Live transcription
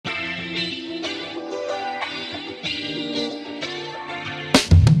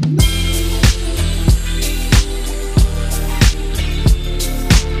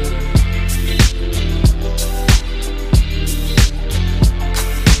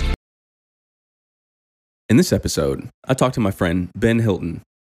In this episode, I talked to my friend, Ben Hilton.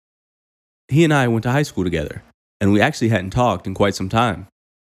 He and I went to high school together, and we actually hadn't talked in quite some time.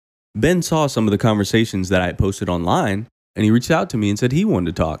 Ben saw some of the conversations that I had posted online, and he reached out to me and said he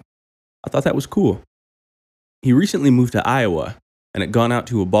wanted to talk. I thought that was cool. He recently moved to Iowa and had gone out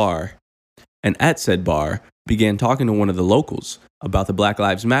to a bar, and at said bar, began talking to one of the locals about the Black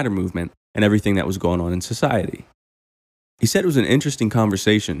Lives Matter movement and everything that was going on in society. He said it was an interesting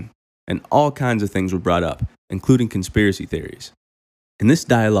conversation, and all kinds of things were brought up, including conspiracy theories. In this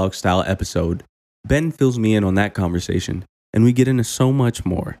dialogue-style episode, Ben fills me in on that conversation, and we get into so much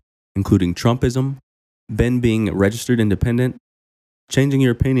more, including Trumpism, Ben being a registered independent, changing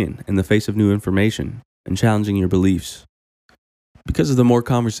your opinion in the face of new information, and challenging your beliefs. Because of the more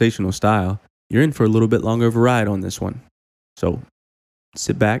conversational style, you're in for a little bit longer of a ride on this one. So,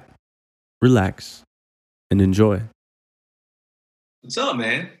 sit back, relax, and enjoy. What's up,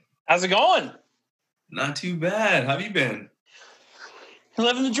 man? How's it going? Not too bad. How have you been?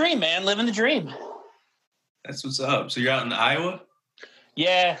 Living the dream, man. Living the dream. That's what's up. So you're out in Iowa?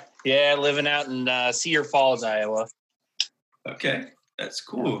 Yeah. Living out in Cedar Falls, Iowa. Okay, that's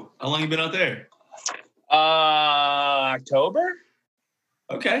cool. How long you been out there? October?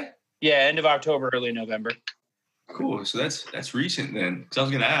 Okay, Yeah, end of October, early November. cool. So that's recent then. Because I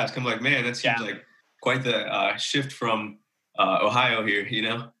was gonna ask. I'm like, man, that seems like quite the shift from Ohio here. You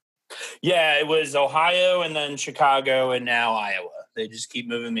know? Yeah, it was Ohio and then Chicago and now Iowa. They just keep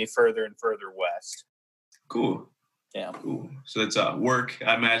moving me further and further west. Cool. Yeah. Cool. So it's work,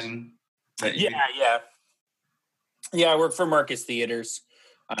 I imagine. Yeah. I work for Marcus Theaters.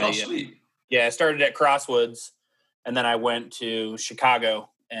 Sweet. I started at Crosswoods, and then I went to Chicago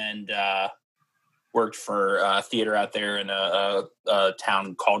and worked for theater out there in a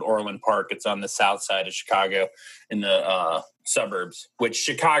town called Orland Park. It's on the south side of Chicago in the suburbs, which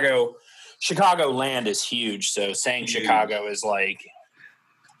Chicago land is huge. So saying Chicago is like,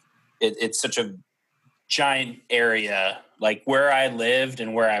 it's such a giant area. Like where I lived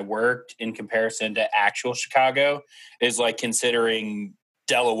and where I worked in comparison to actual Chicago is like considering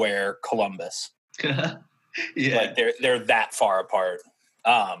Delaware, Columbus. Yeah. Like they're that far apart.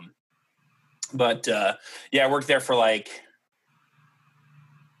 But I worked there for like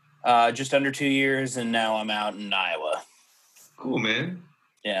just under 2 years, and now I'm out in Iowa. Cool, man.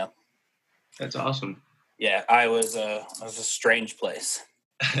 Yeah. That's awesome. Yeah, Iowa's a strange place.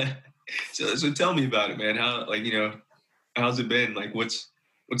 So tell me about it, man. How's it been? Like, what's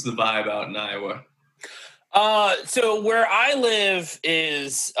the vibe out in Iowa? So where I live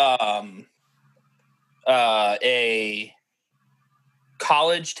is a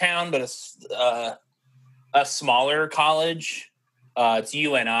college town, but a smaller college. It's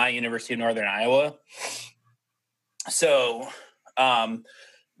UNI, University of Northern Iowa. So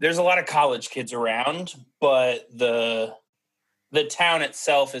there's a lot of college kids around, but the town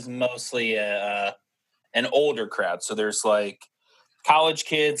itself is mostly an older crowd. So there's like college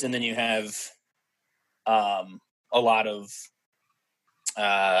kids, and then you have a lot of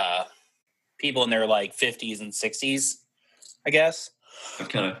people in their like 50s and 60s, I guess. I've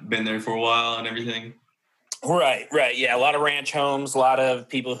kind of been there for a while and everything. Right. Yeah, a lot of ranch homes, a lot of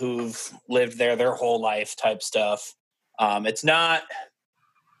people who've lived there their whole life type stuff. It's not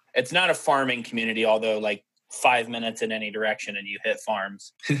a farming community, although like 5 minutes in any direction and you hit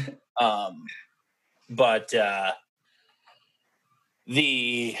farms. But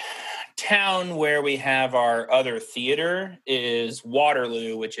the town where we have our other theater is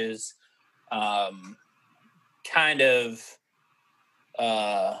Waterloo, which is kind of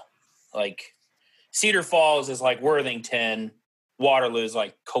like Cedar Falls is like Worthington, Waterloo is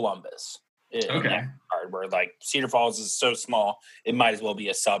like Columbus. In that regard, where like Cedar Falls is so small, it might as well be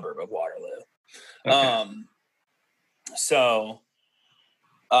a suburb of Waterloo. Okay. So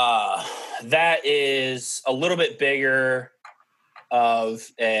that is a little bit bigger of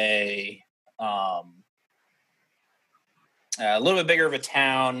a little bit bigger of a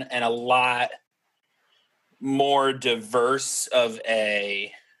town and a lot more diverse of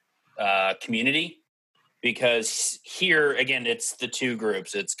a community, because here again it's the two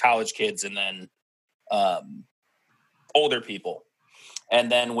groups. It's college kids and then older people.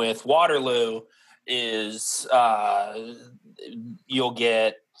 And then with Waterloo is you'll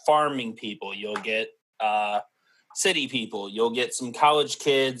get farming people, you'll get city people, you'll get some college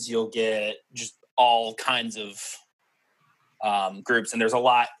kids, you'll get just all kinds of groups. And there's a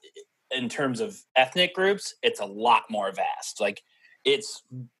lot in terms of ethnic groups. It's a lot more vast. Like it's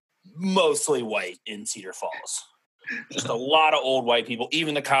mostly white in Cedar Falls. Just a lot of old white people.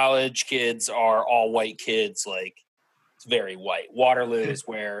 Even the college kids are all white kids. Like It's very white. Waterloo is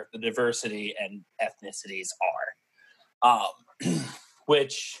where the diversity and ethnicities are,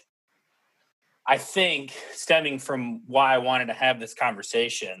 which I think, stemming from why I wanted to have this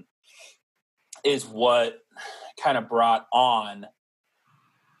conversation, is what kind of brought on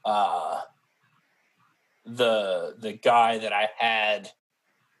the guy that I had,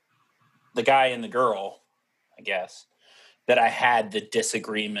 the guy and the girl, I guess, that I had the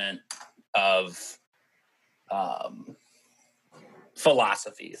disagreement of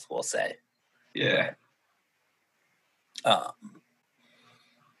philosophies, we'll say. Yeah. So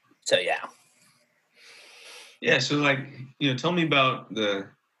yeah. Yeah. So like, tell me about the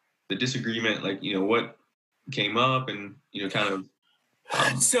disagreement, like, what came up and, kind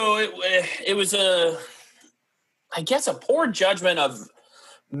of. So it was I guess a poor judgment of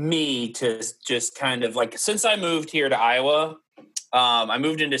me to just kind of like, since I moved here to Iowa, I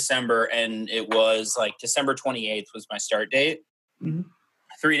moved in December, and it was like December 28th was my start date. Mm-hmm.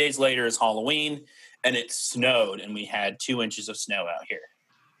 3 days later is Halloween, and it snowed, and we had 2 inches of snow out here.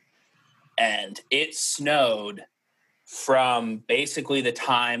 And it snowed from basically the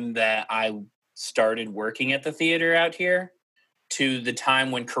time that I started working at the theater out here to the time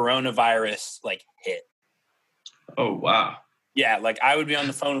when coronavirus like hit. Oh, wow. Yeah, like I would be on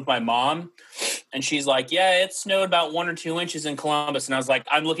the phone with my mom, and she's like, yeah, it snowed about 1 or 2 inches in Columbus. And I was like,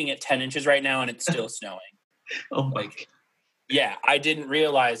 I'm looking at 10 inches right now, and it's still snowing. Oh, like, yeah, I didn't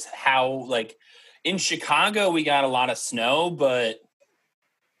realize how, like, in Chicago, we got a lot of snow, but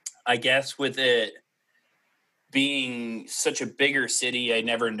I guess with it being such a bigger city, I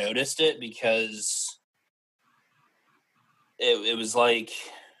never noticed it because it was like,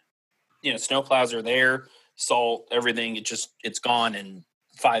 snowplows are there, salt, everything. It's gone in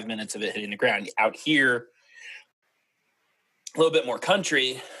 5 minutes of it hitting the ground. Out here, a little bit more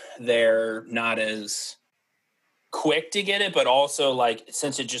country, they're not as quick to get it, but also like,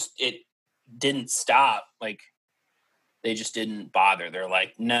 since it didn't stop, like they just didn't bother. They're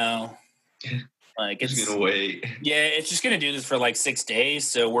like, no, like it's gonna wait. Yeah, it's just gonna do this for like 6 days,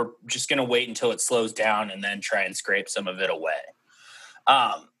 so we're just gonna wait until it slows down and then try and scrape some of it away.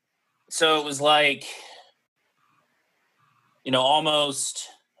 So it was like, almost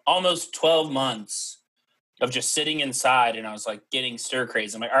 12 months of just sitting inside, and I was like getting stir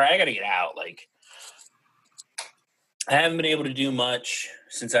crazy. I'm like, all right, I gotta get out. Like, I haven't been able to do much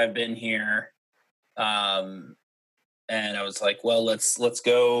since I've been here. And I was like, well, let's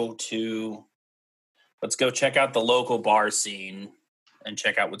go check out the local bar scene and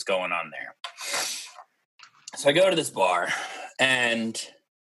check out what's going on there. So I go to this bar, and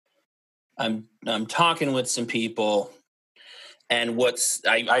I'm talking with some people, and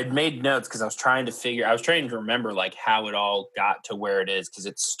I made notes because I was trying to remember like how it all got to where it is, because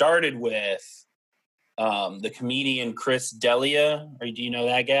it started with the comedian Chris D'Elia. Or do you know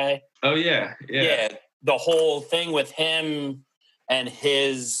that guy? Oh yeah. The whole thing with him and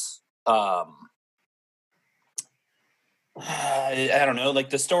his I don't know,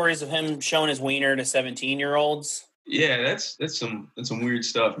 like the stories of him showing his wiener to 17-year-olds. Yeah, that's some weird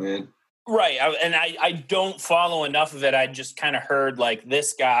stuff, man. Right. I don't follow enough of it. I just kind of heard like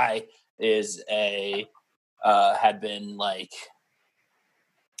this guy is had been like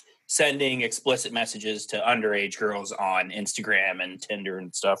sending explicit messages to underage girls on Instagram and Tinder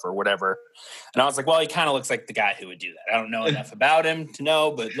and stuff or whatever. And I was like, well, he kind of looks like the guy who would do that. I don't know enough about him to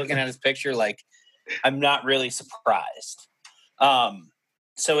know, but looking at his picture, like, I'm not really surprised.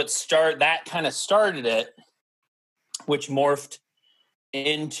 So that kind of started it, which morphed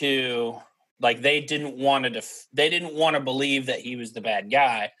into like, they didn't want to believe that he was the bad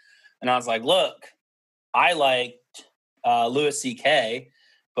guy. And I was like, look, I liked Louis C.K.,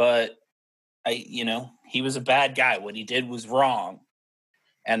 but he was a bad guy. What he did was wrong.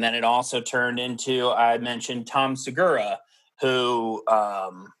 And then it also turned into, I mentioned Tom Segura, who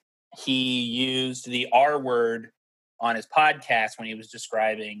he used the R word on his podcast when he was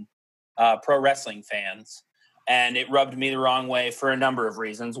describing pro wrestling fans. And it rubbed me the wrong way for a number of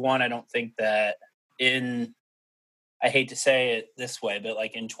reasons. One, I don't think that I hate to say it this way, but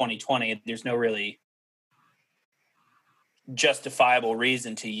like in 2020, there's no really justifiable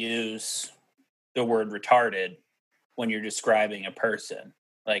reason to use the word retarded when you're describing a person.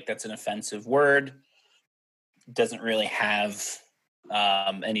 Like, that's an offensive word. It doesn't really have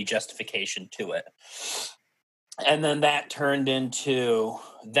any justification to it. And then that turned into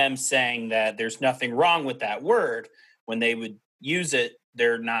them saying that there's nothing wrong with that word. When they would use it,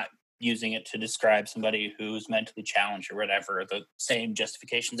 they're not using it to describe somebody who's mentally challenged or whatever, the same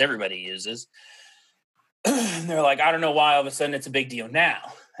justifications everybody uses. They're like, I don't know why all of a sudden it's a big deal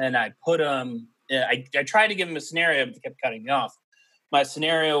now. And I put them I tried to give him a scenario, but they kept cutting me off. My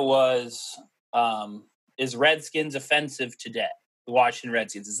scenario was, is Redskins offensive today? The Washington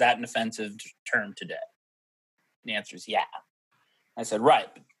Redskins, is that an offensive term today? And the answer is yeah. I said, right.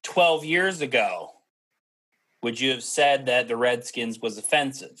 12 years ago, would you have said that the Redskins was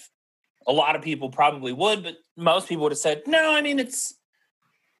offensive? A lot of people probably would, but most people would have said, no, I mean, it's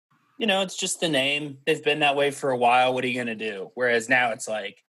just the name. They've been that way for a while. What are you going to do? Whereas now it's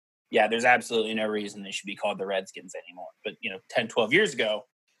like, yeah, there's absolutely no reason they should be called the Redskins anymore. But, 10, 12 years ago,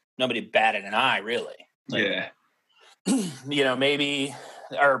 nobody batted an eye, really. Yeah. Maybe,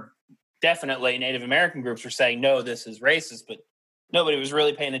 or definitely Native American groups were saying, no, this is racist, but nobody was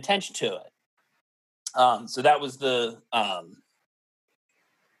really paying attention to it. So that was the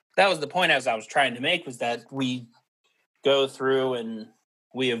point as I was trying to make, was that we go through and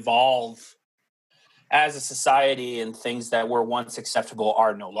we evolve as a society, and things that were once acceptable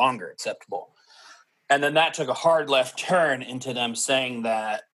are no longer acceptable. And then that took a hard left turn into them saying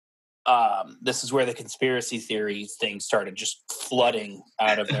that this is where the conspiracy theories thing started just flooding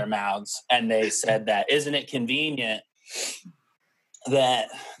out of their mouths. And they said that, isn't it convenient that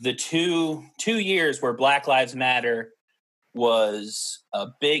the two years where Black Lives Matter was a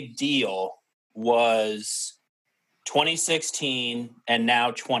big deal was 2016 and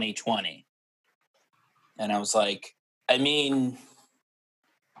now 2020. And I was like, I mean,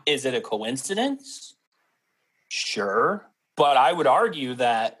 is it a coincidence? Sure. But I would argue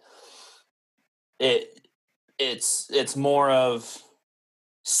that it's more of,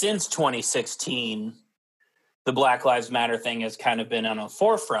 since 2016, the Black Lives Matter thing has kind of been on a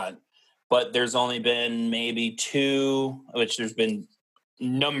forefront, but there's only been maybe two, which there's been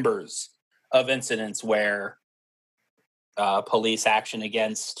numbers of incidents where police action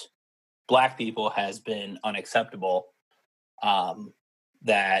against Black people has been unacceptable.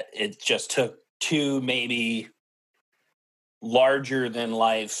 That it just took two maybe larger than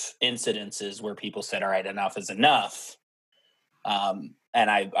life incidences where people said, all right, enough is enough. And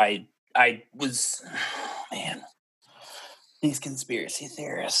I was, man, these conspiracy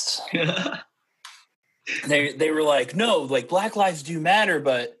theorists, they were like, no, like Black lives do matter,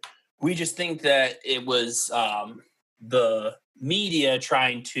 but we just think that it was the media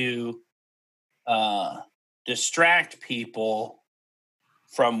trying to distract people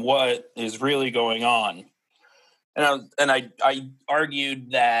from what is really going on. And I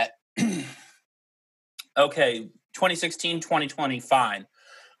argued that, okay, 2016, 2020, fine.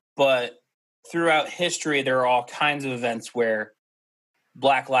 But throughout history, there are all kinds of events where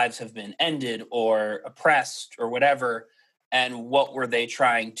Black lives have been ended or oppressed or whatever. And what were they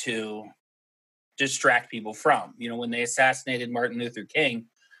trying to distract people from? When they assassinated Martin Luther King,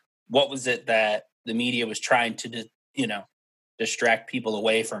 what was it that the media was trying to, distract people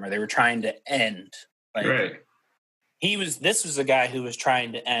away from, or they were trying to end? Like, right. This was a guy who was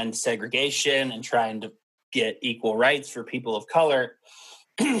trying to end segregation and trying to get equal rights for people of color.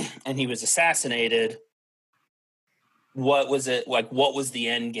 And he was assassinated. What was it like? What was the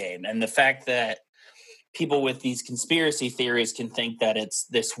end game? And the fact that people with these conspiracy theories can think that it's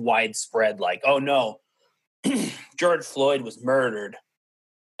this widespread, like, oh no, George Floyd was murdered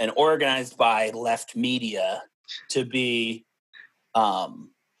and organized by left media to be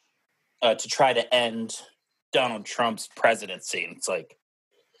to try to end Donald Trump's presidency. And it's like,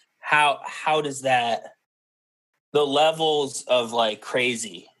 how does that, the levels of like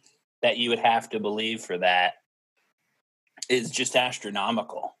crazy that you would have to believe for that is just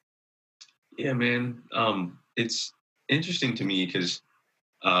astronomical. Yeah, man. It's interesting to me because,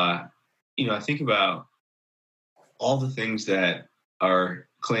 I think about all the things that are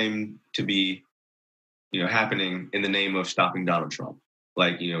claimed to be, happening in the name of stopping Donald Trump.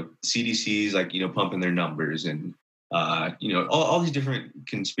 Like, CDC's like, pumping their numbers and, all these different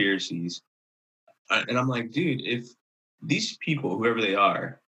conspiracies. And I'm like, dude, if these people, whoever they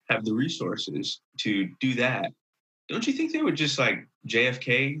are, have the resources to do that, don't you think they would just like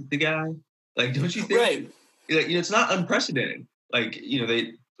JFK the guy? Like, don't you think? Right. It's not unprecedented. Like,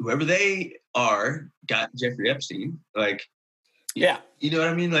 whoever they are got Jeffrey Epstein. Like, yeah, you know what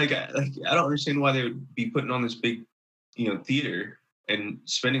I mean? Like I don't understand why they would be putting on this big, theater and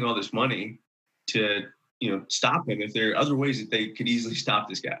spending all this money to, stop him if there are other ways that they could easily stop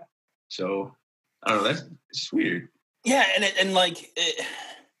this guy. So I don't know. It's weird. Yeah,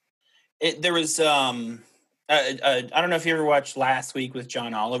 there was I don't know if you ever watched Last Week with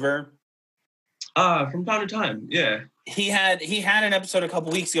John Oliver. From time to time, yeah. He had an episode a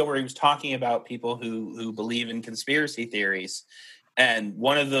couple weeks ago where he was talking about people who believe in conspiracy theories, and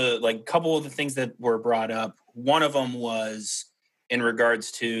one of the couple of the things that were brought up, one of them was in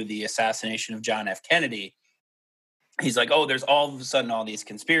regards to the assassination of John F. Kennedy. He's like, oh, there's all of a sudden all these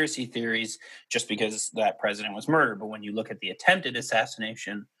conspiracy theories just because that president was murdered. But when you look at the attempted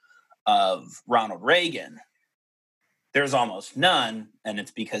assassination of Ronald Reagan, there's almost none, and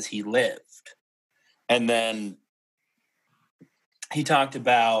it's because he lived. And then he talked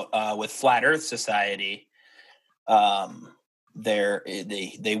about with Flat Earth Society,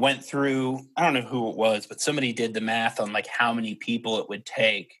 they went through, I don't know who it was, but somebody did the math on like how many people it would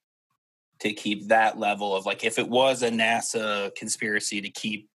take to keep that level of like, if it was a NASA conspiracy to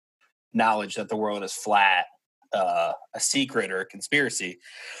keep knowledge that the world is flat a secret or a conspiracy,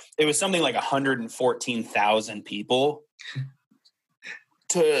 it was something like 114,000 people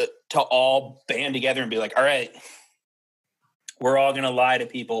to all band together and be like, all right, we're all going to lie to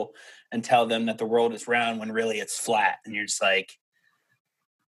people and tell them that the world is round when really it's flat. And you're just like,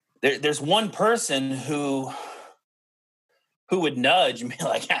 there's one person who would nudge and be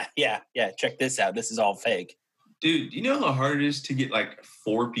like, yeah, check this out. This is all fake. Dude, you know how hard it is to get like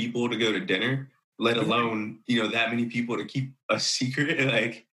 4 people to go to dinner, let alone, that many people to keep a secret?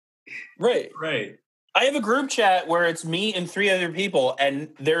 Like, Right. I have a group chat where it's me and 3 other people, and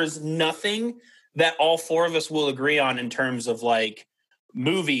there's nothing that all 4 of us will agree on in terms of like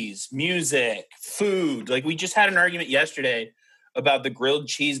movies, music, food. Like we just had an argument yesterday about the grilled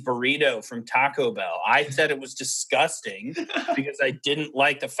cheese burrito from Taco Bell. I said it was disgusting because I didn't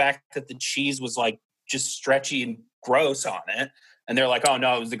like the fact that the cheese was like just stretchy and gross on it. And they're like, oh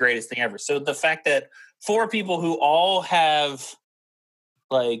no, it was the greatest thing ever. So the fact that 4 people who all have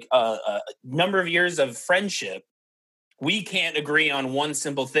like a number of years of friendship, we can't agree on one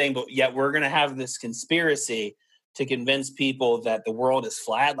simple thing, but yet we're going to have this conspiracy to convince people that the world is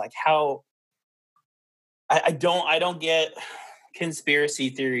flat. Like how I don't get conspiracy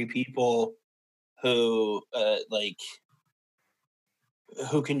theory people who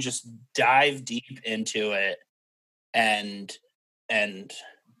who can just dive deep into it and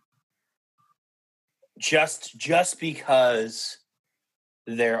just because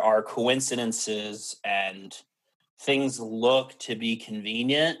there are coincidences and things look to be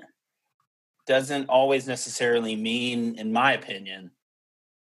convenient doesn't always necessarily mean, in my opinion,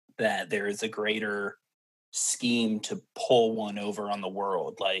 that there is a greater scheme to pull one over on the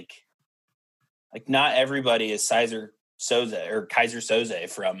world. Like not everybody is Kaiser Soze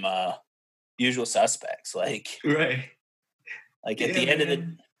from Usual Suspects. Like, right. Like at the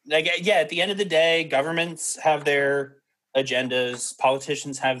end of the day, governments have their agendas,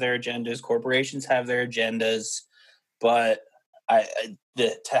 politicians have their agendas, corporations have their agendas, but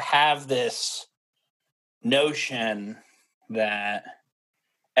to have this notion that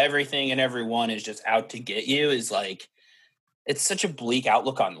everything and everyone is just out to get you is like, it's such a bleak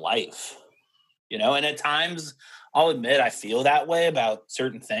outlook on life, and at times I'll admit I feel that way about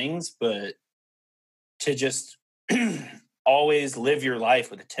certain things, but to just always live your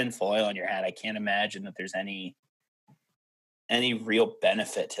life with a tinfoil on your hat, I can't imagine that there's any real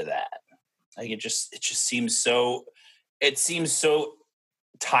benefit to that. Like it just seems so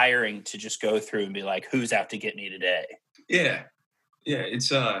tiring to just go through and be like, who's out to get me today? Yeah.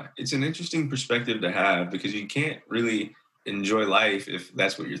 It's an interesting perspective to have because you can't really enjoy life if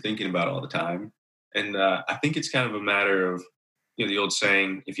that's what you're thinking about all the time. And I think it's kind of a matter of, the old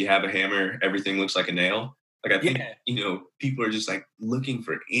saying, if you have a hammer, everything looks like a nail. Like I think, people are just like looking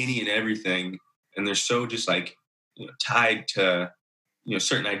for any and everything. And they're so just like, tied to,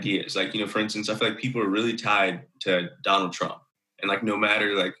 certain ideas. Like, for instance, I feel like people are really tied to Donald Trump. And like, no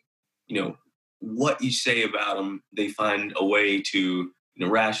matter like, what you say about him, they find a way to,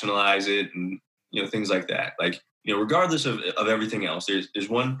 rationalize it and, things like that. Like, regardless of everything else, there's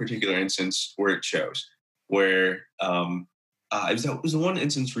one particular instance where it shows where it was the one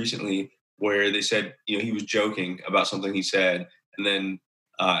instance recently where they said, he was joking about something he said. And then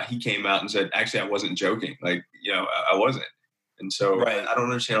he came out and said, actually, I wasn't joking. Like, I wasn't. And so right. I don't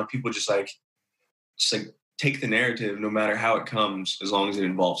understand how people just take the narrative, no matter how it comes, as long as it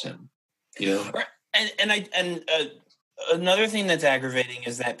involves him, Right. And another thing that's aggravating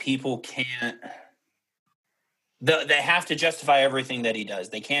is that people can't, they have to justify everything that he does.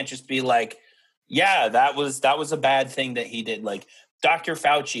 They can't just be like, yeah, that was a bad thing that he did. Like Dr.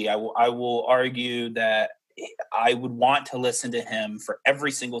 Fauci, I will argue that I would want to listen to him for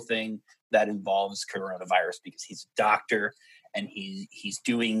every single thing that involves coronavirus because he's a doctor and he's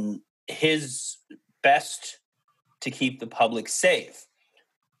doing his best to keep the public safe.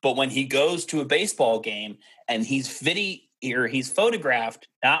 But when he goes to a baseball game and he's photographed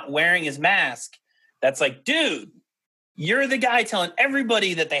not wearing his mask, that's like, dude, you're the guy telling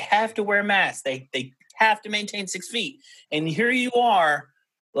everybody that they have to wear masks. They have to maintain 6 feet. And here you are,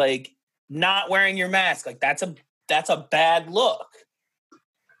 like, not wearing your mask. Like, that's a bad look.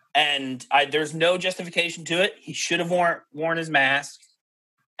 And there's no justification to it. He should have worn his mask.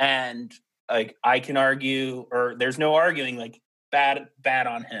 And like, I can argue, or there's no arguing, like, bad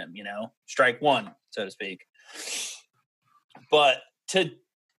on him, strike one, so to speak. But to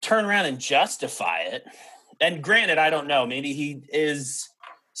turn around and justify it, and granted, I don't know, maybe he is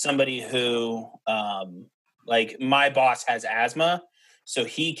somebody who, like, my boss has asthma, so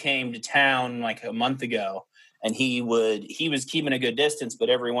he came to town like a month ago, and he was keeping a good distance, but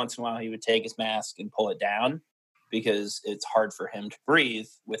every once in a while he would take his mask and pull it down because it's hard for him to breathe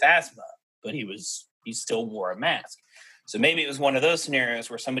with asthma, but he still wore a mask. So maybe it was one of those scenarios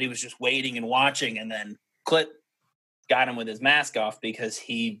where somebody was just waiting and watching, and then got him with his mask off because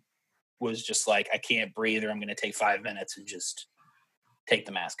he was just like, I can't breathe, or I'm going to take 5 minutes and just take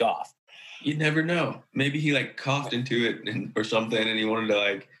the mask off. You never know. Maybe he like coughed into it or something, and he wanted to,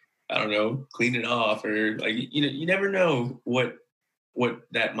 like, I don't know, clean it off, or like, you never know what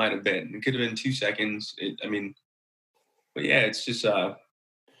that might have been. It could have been 2 seconds. But yeah, it's just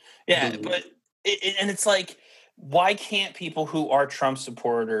yeah, but and it's like, why can't people who are Trump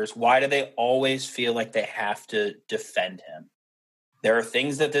supporters, why do they always feel like they have to defend him? There are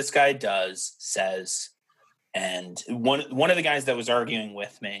things that this guy says, and one of the guys that was arguing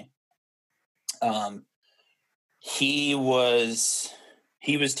with me, he was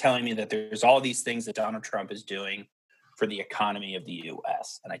telling me that there's all these things that Donald Trump is doing for the economy of the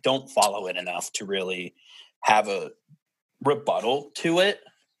U.S., and I don't follow it enough to really have a rebuttal to it,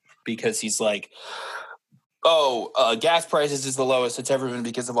 because he's like, gas prices is the lowest it's ever been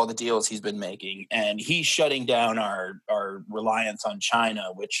because of all the deals he's been making, and he's shutting down our reliance on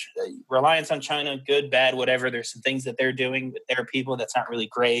China, which reliance on China, good, bad, whatever. There's some things that they're doing with their people that's not really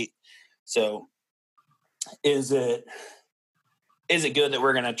great. So is it good that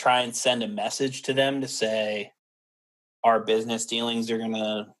we're going to try and send a message to them to say our business dealings are going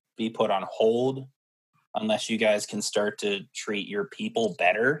to be put on hold unless you guys can start to treat your people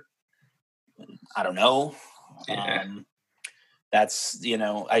better? I don't know. Yeah. That's,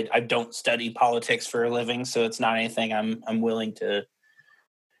 I don't study politics for a living, so it's not anything I'm willing to,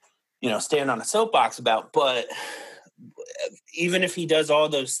 stand on a soapbox about. But even if he does all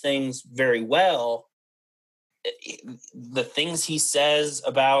those things very well, the things he says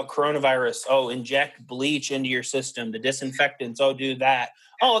about coronavirus, inject bleach into your system, the disinfectants, do that.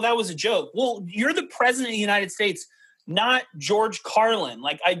 That was a joke. Well, you're the president of the United States, not George Carlin.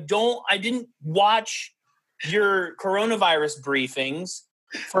 Like, I didn't watch your coronavirus briefings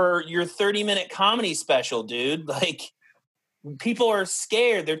for your 30-minute comedy special, dude. Like, people are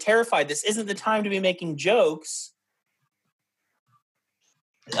scared. They're terrified. This isn't the time to be making jokes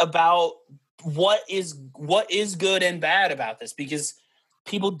about what is good and bad about this, because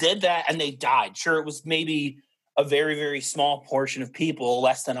people did that and they died. Sure, it was maybe a very, very small portion of people,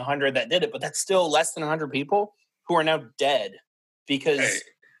 less than 100 that did it, but that's still less than 100 people who are now dead because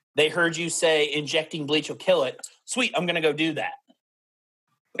they heard you say injecting bleach will kill it. Sweet, I'm going to go do that.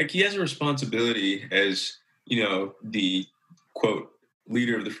 Like, he has a responsibility as, the quote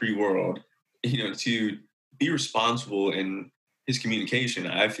leader of the free world, to be responsible in his communication,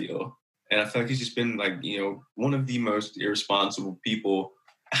 I feel. And I feel like he's just been, like, one of the most irresponsible people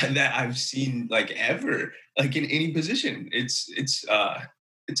that I've seen, like, ever, like, in any position. It's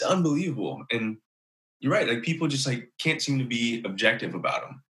unbelievable. And you're right. Like, people just, like, can't seem to be objective about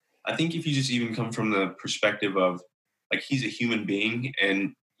him. I think if you just even come from the perspective of, like, he's a human being,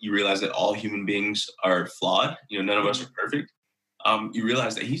 and you realize that all human beings are flawed, none of us are perfect. You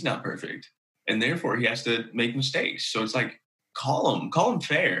realize that he's not perfect, and therefore he has to make mistakes. So it's like, call him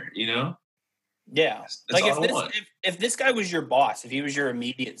fair, Yeah. That's like, all if this guy was your boss, if he was your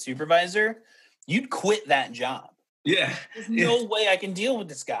immediate supervisor, you'd quit that job. Yeah. There's no way I can deal with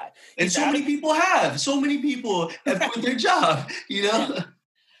this guy. And so many people have quit their job, Yeah.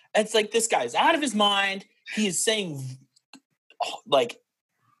 It's like, this guy's out of his mind. He is saying, like,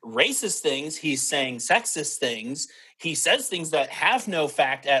 racist things. He's saying sexist things. He says things that have no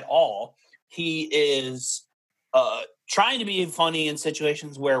fact at all. He is trying to be funny in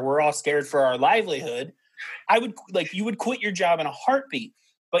situations where we're all scared for our livelihood. You would quit your job in a heartbeat.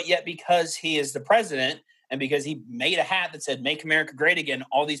 But yet, because he is the president, and because he made a hat that said "Make America Great Again,"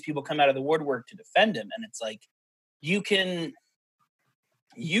 all these people come out of the woodwork to defend him. And it's like, you can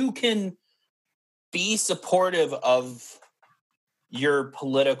be supportive of your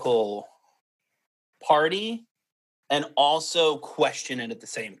political party and also question it at the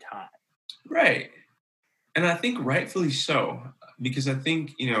same time. Right. And I think rightfully so, because I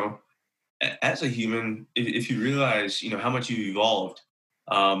think, as a human, if you realize, how much you've evolved,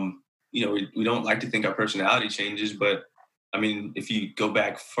 we don't like to think our personality changes, but I mean, if you go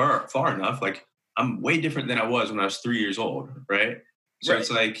back far enough, like I'm way different than I was when I was 3 years old, right? So Right.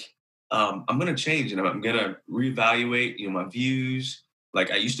 it's like I'm gonna change and I'm gonna reevaluate, my views. Like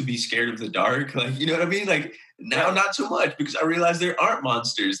I used to be scared of the dark, like you know what I mean. Like now, Right. not so much because I realize there aren't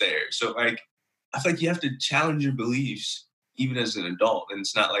monsters there. So like I feel like you have to challenge your beliefs even as an adult, and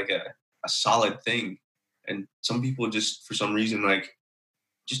it's not like a solid thing. And some people just for some reason like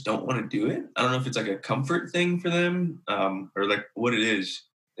just don't want to do it. I don't know if it's like a comfort thing for them, or like what it is.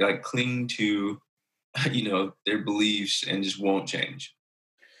 They like cling to their beliefs and just won't change.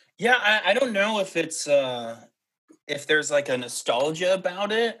 Yeah, I don't know if there's like a nostalgia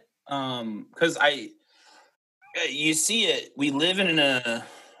about it. Because you see it. We live in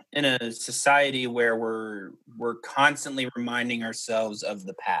a society where we're constantly reminding ourselves of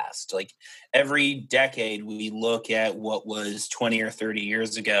the past. Like every decade, we look at what was 20 or 30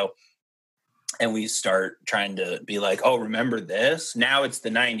 years ago, and we start trying to be like, oh, remember this? Now it's the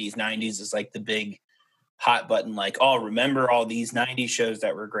 90s. 90s is like the big hot button, like, oh, remember all these 90s shows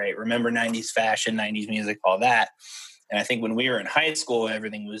that were great. Remember 90s fashion, 90s music, all that. And I think when we were in high school,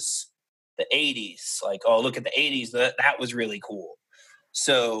 everything was the 80s. Like, oh, look at the 80s. That was really cool.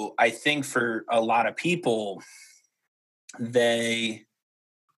 So I think for a lot of people, they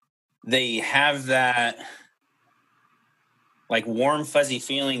have that like warm fuzzy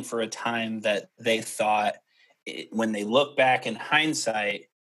feeling for a time that they thought when they look back in hindsight,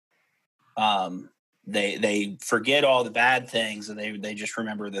 they forget all the bad things and they just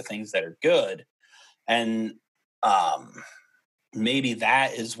remember the things that are good. And maybe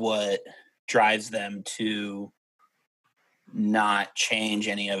that is what drives them to not change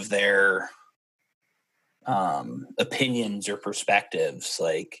any of their opinions or perspectives.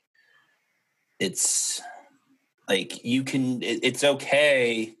 Like it's like it's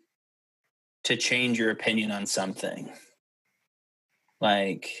okay to change your opinion on something.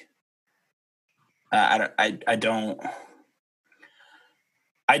 Like I don't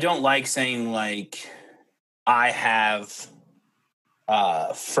like saying like I have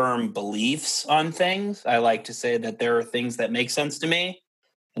firm beliefs on things. I like to say that there are things that make sense to me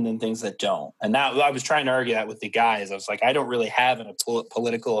and then things that don't. And that I was trying to argue that with the guys. I was like, I don't really have a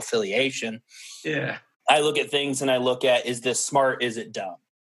political affiliation. Yeah. I look at things and I look at, is this smart? Is it dumb?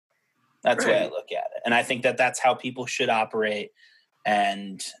 That's the way I Right. look at it. And I think that that's how people should operate.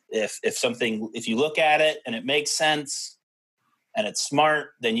 And if you look at it and it makes sense and it's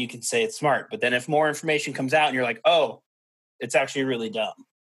smart, then you can say it's smart. But then if more information comes out and you're like, oh, it's actually really dumb,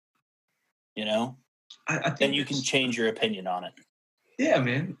 I then think you can that's change your opinion on it. yeah,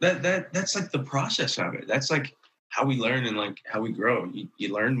 man. That's like the process of it. That's like how we learn and like how we grow.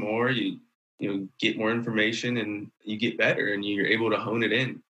 You learn more, get more information and you get better and you're able to hone it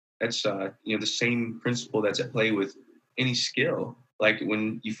in. That's the same principle that's at play with any skill. Like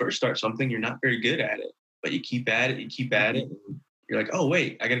when you first start something, you're not very good at it, but you keep at it, you keep at it, and you're like, oh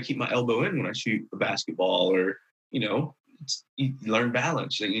wait, I got to keep my elbow in when I shoot a basketball, or you learn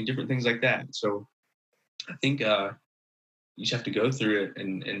balance, like, different things like that. So I think you just have to go through it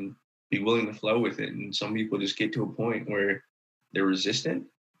and be willing to flow with it. And some people just get to a point where they're resistant.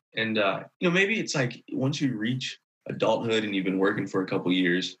 And maybe it's like once you reach adulthood and you've been working for a couple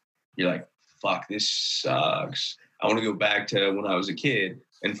years, you're like, fuck, this sucks. I want to go back to when I was a kid.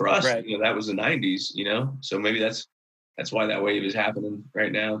 And for us, Right. that was the 90s, So maybe that's why that wave is happening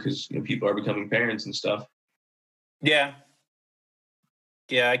right now, because people are becoming parents and stuff. Yeah.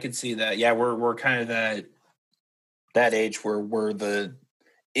 Yeah, I could see that. Yeah, we're kind of that age where we're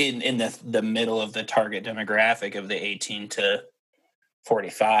in the middle of the target demographic of the 18 to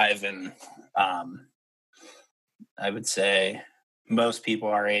 45, and I would say most people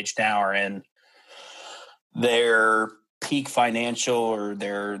our age now are in their peak financial, or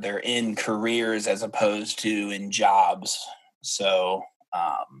they're in careers as opposed to in jobs. So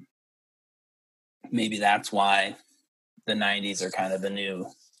maybe that's why the 90s are kind of the new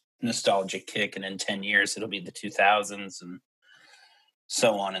nostalgic kick, and in 10 years it'll be the 2000s and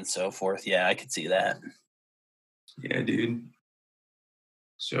so on and so forth. Yeah, I could see that. Yeah, dude.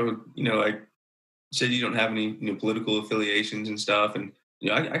 So, like you said, you don't have any, political affiliations and stuff. And,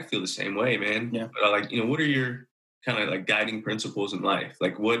 I feel the same way, man. Yeah. But what are your kind of like guiding principles in life?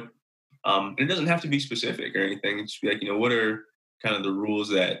 Like what, and it doesn't have to be specific or anything. It's just be like, what are kind of the rules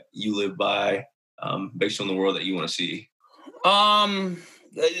that you live by, based on the world that you want to see?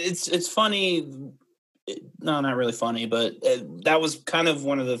 It's funny. No, not really funny, but that was kind of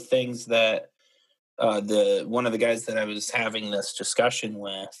one of the things that one of the guys that I was having this discussion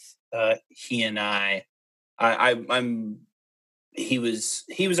with, he and he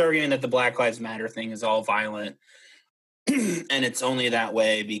was arguing that the Black Lives Matter thing is all violent, and it's only that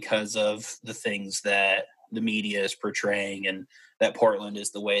way because of the things that the media is portraying, and that Portland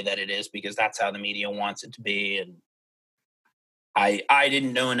is the way that it is because that's how the media wants it to be. And I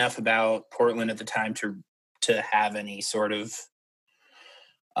didn't know enough about Portland at the time to have any sort of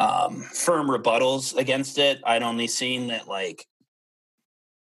firm rebuttals against it. I'd only seen that like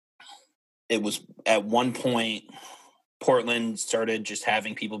it was at one point Portland started just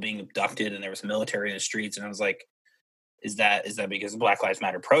having people being abducted and there was military in the streets, and I was like, is that because of Black Lives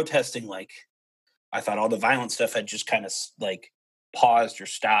Matter protesting? Like, I thought all the violent stuff had just kind of like paused or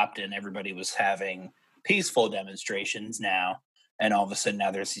stopped and everybody was having peaceful demonstrations now, and all of a sudden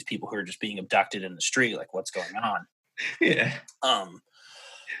now there's these people who are just being abducted in the street. Like, what's going on? Yeah.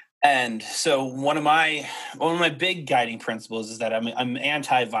 And so one of my big guiding principles is that I'm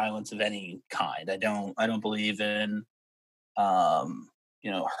anti-violence of any kind. I don't believe in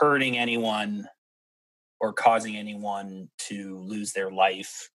hurting anyone or causing anyone to lose their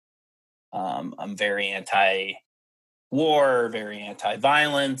life. I'm very anti-war, very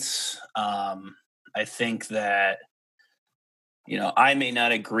anti-violence. I think that I may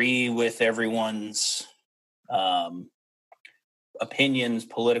not agree with everyone's opinions,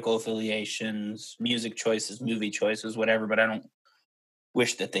 political affiliations, music choices, movie choices, whatever, but I don't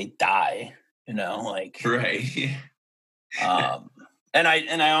wish that they die, like right. And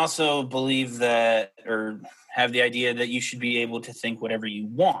I also believe that, or have the idea that you should be able to think whatever you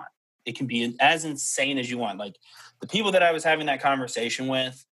want. It can be as insane as you want. Like the people that I was having that conversation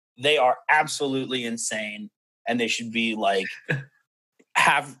with, they are absolutely insane, and they should be like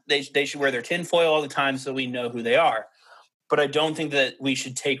they should wear their tinfoil all the time so we know who they are. But I don't think that we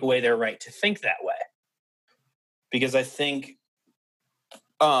should take away their right to think that way. Because I think,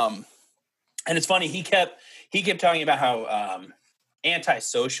 and it's funny, he kept talking about how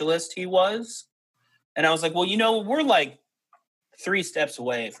anti-socialist he was. And I was like, well, we're like 3 steps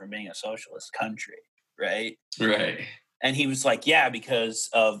away from being a socialist country, right? Right. And he was like, yeah, because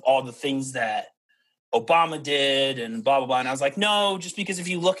of all the things that Obama did and blah, blah, blah. And I was like, no, just because if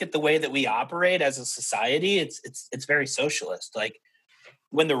you look at the way that we operate as a society, it's very socialist. Like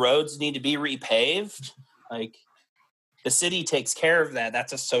when the roads need to be repaved, like the city takes care of that.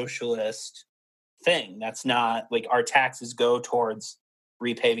 That's a socialist thing. That's not like our taxes go towards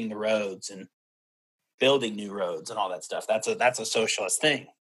repaving the roads and building new roads and all that stuff. That's a socialist thing.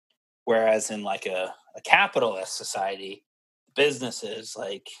 Whereas in like a capitalist society, businesses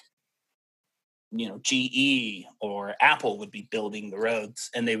like GE or Apple would be building the roads,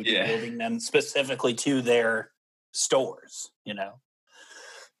 and they would be building them specifically to their stores,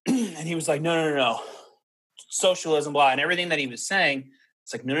 And he was like, no, socialism, blah, and everything that he was saying,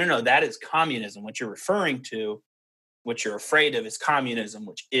 it's like, no, that is communism. What you're referring to, what you're afraid of is communism,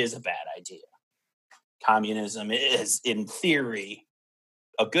 which is a bad idea. Communism is, in theory,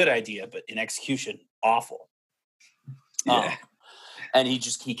 a good idea, but in execution, awful. Yeah. And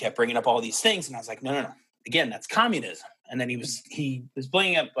he kept bringing up all these things, and I was like, no. Again, that's communism. And then he was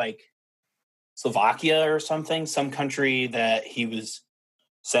bringing up like Slovakia or something, some country that he was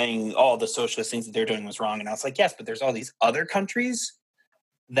saying all the socialist things that they're doing was wrong. And I was like, yes, but there's all these other countries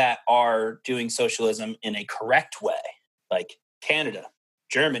that are doing socialism in a correct way, like Canada,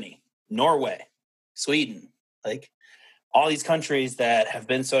 Germany, Norway, Sweden, like all these countries that have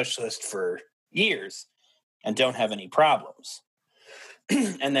been socialist for years and don't have any problems.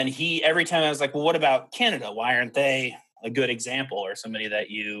 And then every time I was like, well, what about Canada? Why aren't they a good example or somebody that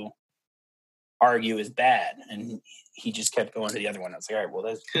you argue is bad? And he just kept going to the other one. I was like, all right, well,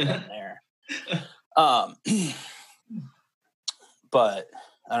 there's nothing there. But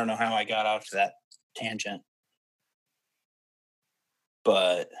I don't know how I got off to that tangent.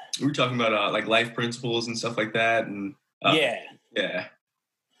 But we were talking about like life principles and stuff like that. And yeah.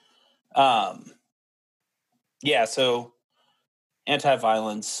 So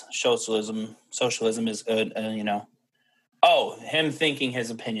anti-violence, socialism is him thinking his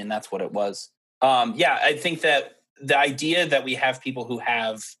opinion. That's what it was. I think that the idea that we have people who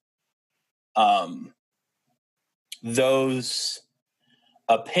have those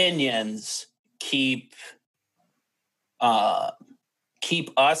opinions keep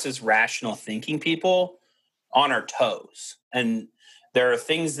us as rational thinking people on our toes. And there are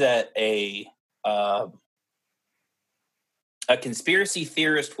things that a conspiracy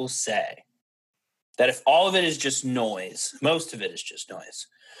theorist will say that if all of it is just noise, most of it is just noise,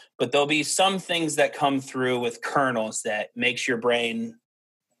 but there'll be some things that come through with kernels that makes your brain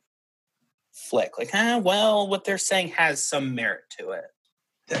flick. Like, well, what they're saying has some merit to it.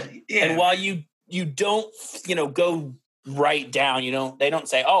 And while you don't, go right down, they don't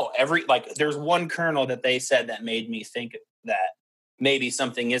say, oh, there's one kernel that they said that made me think that maybe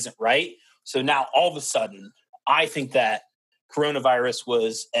something isn't right. So now all of a sudden, I think that coronavirus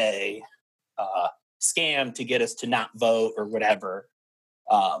was a scam to get us to not vote or whatever.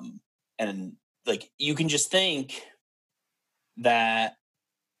 And like, you can just think that,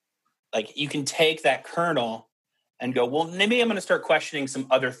 like, you can take that kernel and go, well, maybe I'm going to start questioning some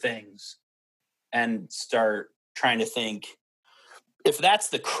other things and start trying to think, if that's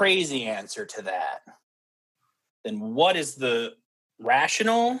the crazy answer to that, then what is the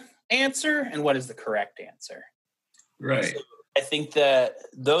rational answer and what is the correct answer? Right. So I think that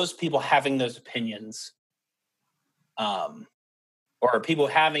those people having those opinions, or people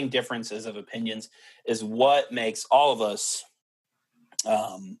having differences of opinions, is what makes all of us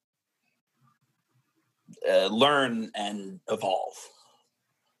learn and evolve.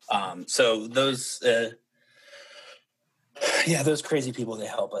 So those crazy people, they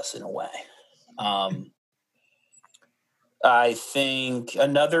help us in a way. I think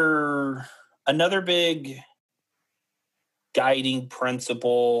another big guiding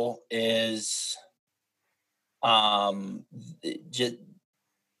principle is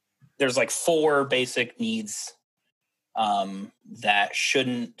there's like 4 basic needs that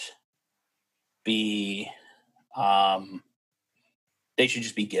shouldn't be they should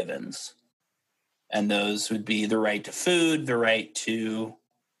just be givens. And those would be the right to food, the right to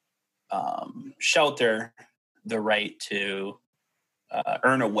shelter, the right to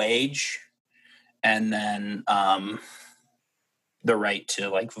earn a wage, and then the right to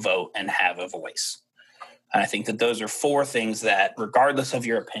like vote and have a voice. And I think that those are 4 things that, regardless of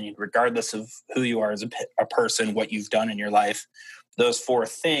your opinion, regardless of who you are as a person, what you've done in your life, those 4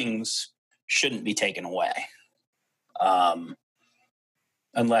 things shouldn't be taken away.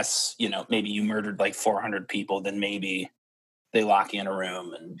 Unless, maybe you murdered like 400 people, then maybe they lock you in a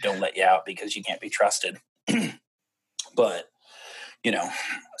room and don't let you out because you can't be trusted. But,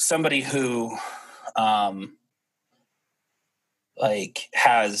 somebody who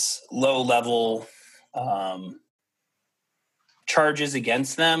has low level charges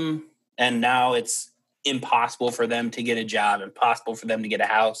against them, and now it's impossible for them to get a job, impossible for them to get a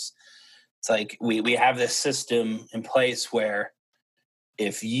house. It's like we have this system in place where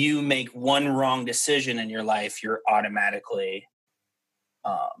if you make one wrong decision in your life, you're automatically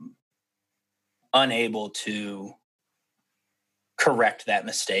unable to correct that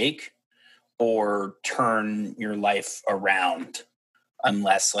mistake or turn your life around,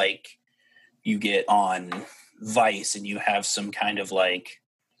 unless like you get on Vice and you have some kind of like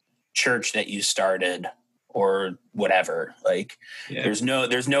church that you started or whatever. Like, there's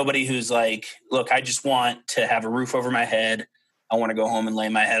nobody who's like, look, I just want to have a roof over my head. I want to go home and lay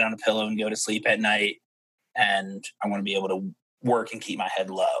my head on a pillow and go to sleep at night. And I want to be able to work and keep my head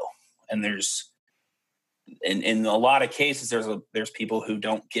low. And there's, in a lot of cases, there's people who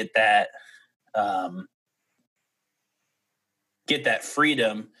don't get that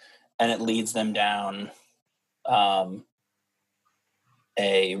freedom, and it leads them down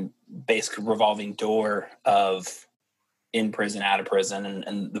a basic revolving door of in prison, out of prison,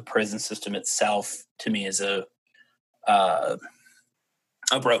 and the prison system itself, to me, is a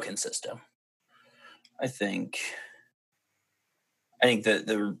broken system. I think that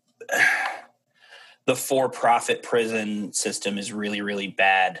the for-profit prison system is really, really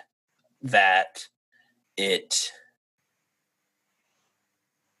bad. That it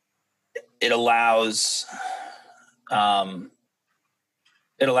allows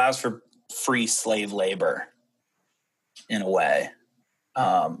for free slave labor in a way.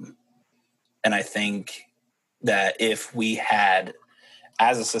 And I think that if we had,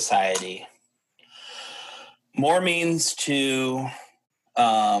 as a society, more means to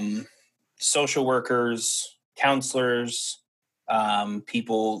social workers, counselors,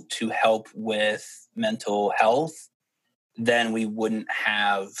 people to help with mental health, then we wouldn't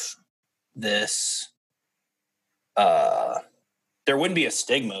have this, there wouldn't be a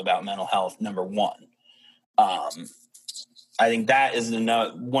stigma about mental health, number one. I think that is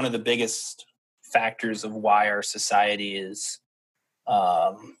one of the biggest factors of why our society is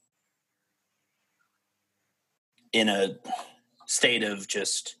in a state of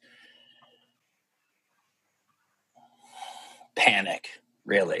just panic,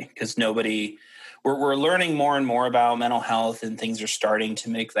 really, because we're learning more and more about mental health, and things are starting to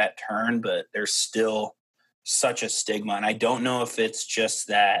make that turn, but there's still such a stigma. And I don't know if it's just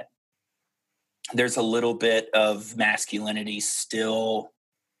that there's a little bit of masculinity still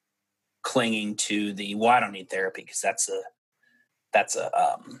clinging to I don't need therapy because that's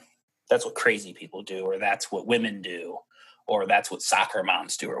what crazy people do, or that's what women do, or that's what soccer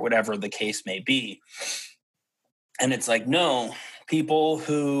moms do, or whatever the case may be. And it's like, no, people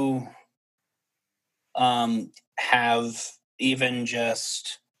who have even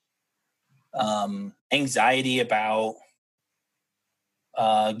just anxiety about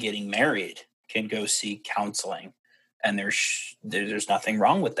getting married can go seek counseling, and there's nothing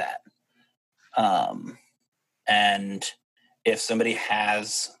wrong with that. And if somebody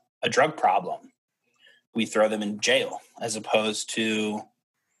has a drug problem, we throw them in jail as opposed to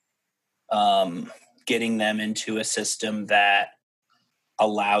getting them into a system that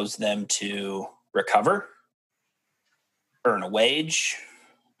allows them to recover, earn a wage,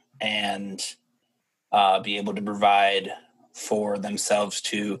 and be able to provide for themselves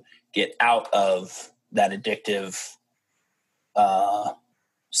to get out of that addictive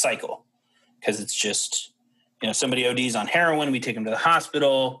cycle. Because it's just, somebody ODs on heroin, we take them to the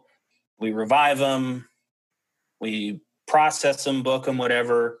hospital, we revive them, we process them, book them,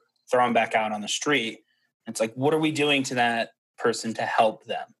 whatever, throw them back out on the street. It's like, what are we doing to that person to help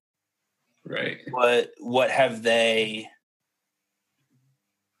them? Right. What have they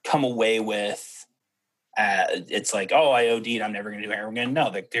come away with? It's like, oh, I OD'd, I'm never going to do heroin again.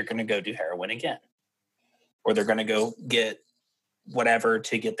 No, they're going to go do heroin again. Or they're going to go get whatever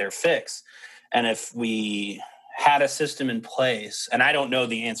to get their fix. And if we had a system in place, and I don't know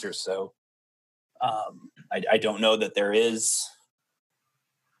the answer, so I don't know that there is,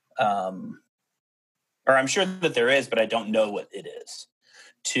 or I'm sure that there is, but I don't know what it is,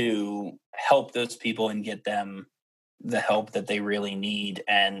 to help those people and get them the help that they really need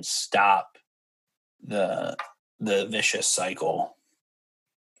and stop the vicious cycle.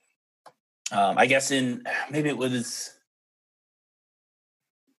 I guess maybe it was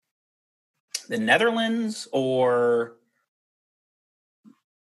the Netherlands or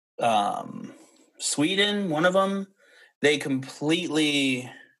Sweden, one of them, they completely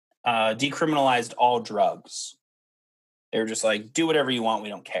decriminalized all drugs. They were just like, do whatever you want, we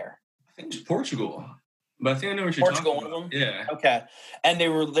don't care. I think it's Portugal, but I think I know what you're talking about. Portugal, one of them? Yeah. Okay. And they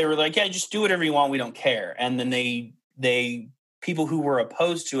were like, yeah, just do whatever you want, we don't care. And then they people who were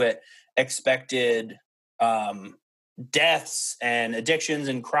opposed to it expected deaths and addictions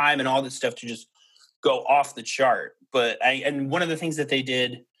and crime and all this stuff to just go off the chart. And one of the things that they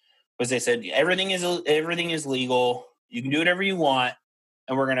did was they said everything is legal. You can do whatever you want,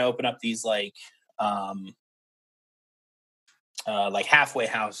 and we're going to open up these like halfway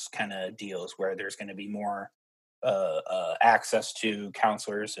house kind of deals where there's going to be more access to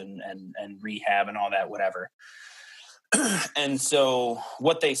counselors and rehab and all that, whatever. And so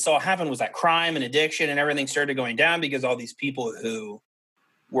what they saw happen was that crime and addiction and everything started going down because all these people who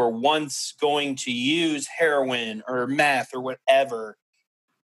were once going to use heroin or meth or whatever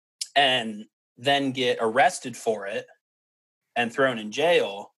and then get arrested for it and thrown in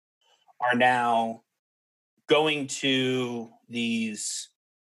jail are now going to these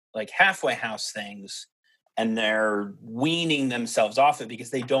like halfway house things, and they're weaning themselves off it because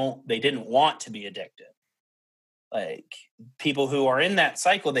they didn't want to be addicted. Like people who are in that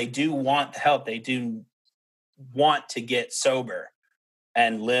cycle, they do want the help. They do want to get sober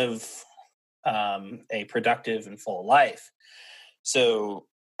and live a productive and full life. So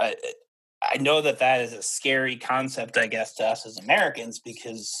I know that is a scary concept, I guess, to us as Americans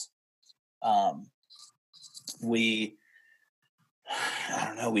because we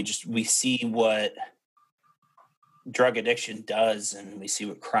see what drug addiction does and we see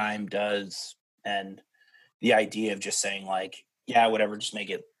what crime does, and the idea of just saying like, yeah, whatever, just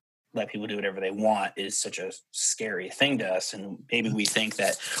let people do whatever they want is such a scary thing to us. And maybe we think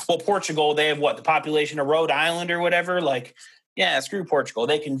that, well, Portugal, they have the population of Rhode Island or whatever. Like, yeah, screw Portugal.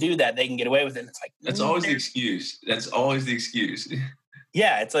 They can do that. They can get away with it. And it's like, that's always the excuse. That's always the excuse.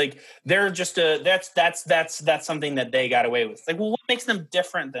 Yeah. It's like, they're just that's something that they got away with. It's like, well, what makes them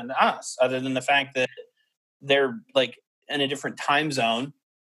different than us other than the fact that they're like in a different time zone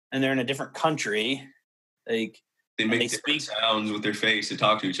and they're in a different country? Like they make different sounds with their face to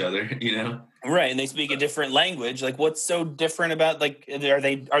talk to each other, Right, and they speak a different language. Like, what's so different about like? Are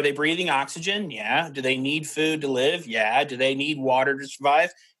they breathing oxygen? Yeah. Do they need food to live? Yeah. Do they need water to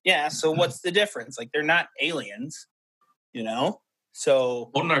survive? Yeah. So what's the difference? Like, they're not aliens, So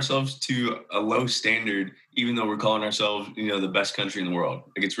holding ourselves to a low standard, even though we're calling ourselves, the best country in the world.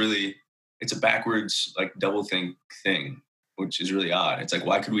 Like, it's a backwards like double think thing, which is really odd. It's like,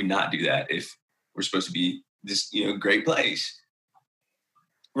 why could we not do that if we're supposed to be this, great place?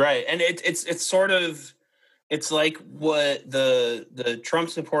 Right. And it's sort of It's like what the Trump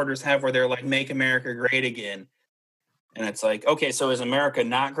supporters have where they're like, make America great again. And it's like, okay, so is America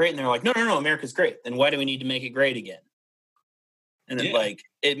not great? And they're like, no, America's great. Then why do we need to make it great again? And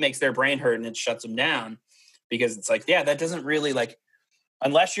it makes their brain hurt and it shuts them down because it's like, yeah, that doesn't really like,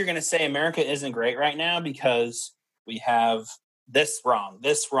 unless you're going to say America isn't great right now because we have this wrong.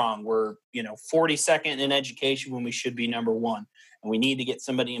 We're, 42nd in education when we should be number one. And we need to get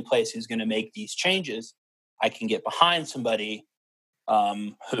somebody in place who's going to make these changes. I can get behind somebody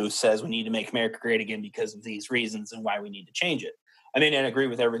who says we need to make America great again because of these reasons and why we need to change it. I may not agree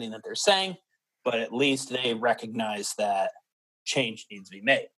with everything that they're saying, but at least they recognize that change needs to be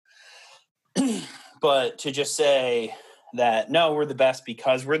made. But to just say that, no, we're the best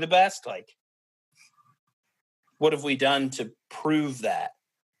because we're the best, like, what have we done to prove that?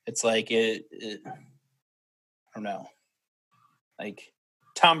 It's like, I don't know. Like,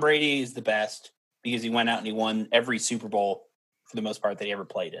 Tom Brady is the best because he went out and he won every Super Bowl for the most part that he ever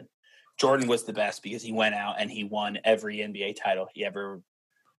played in. Jordan was the best because he went out and he won every NBA title he ever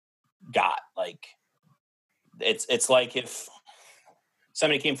got. Like, it's like if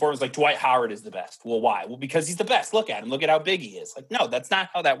somebody came forward and was like, Dwight Howard is the best. Well, why? Well, because he's the best. Look at him. Look at how big he is. Like, no, that's not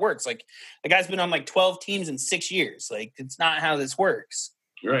how that works. Like, the guy's been on like 12 teams in 6 years. Like, it's not how this works.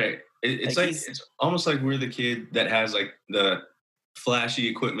 Right. It's like it's almost like we're the kid that has like the flashy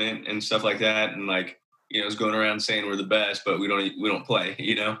equipment and stuff like that, and like, is going around saying we're the best, but we don't play.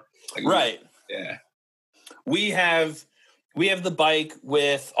 Like, right? Yeah. We have the bike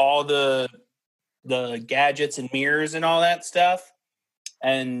with all the gadgets and mirrors and all that stuff,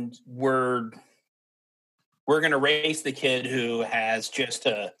 and we're gonna race the kid who has just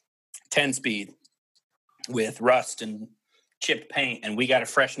a 10-speed with rust and chipped paint, and we got a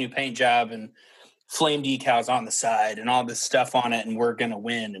fresh new paint job and flame decals on the side and all this stuff on it, and we're gonna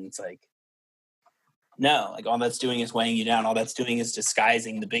win. And it's like, no, like, all that's doing is weighing you down. All that's doing is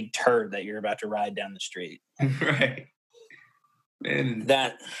disguising the big turd that you're about to ride down the street. Right. Man,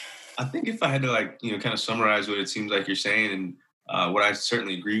 I think if I had to kind of summarize what it seems like you're saying, and what I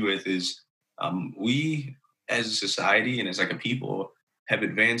certainly agree with is we as a society and as like a people have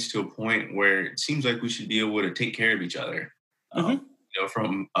advanced to a point where it seems like we should be able to take care of each other,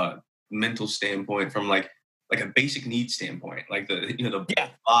 from a mental standpoint, from like a basic needs standpoint, like the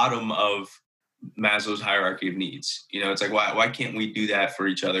bottom of Maslow's hierarchy of needs. It's like, why can't we do that for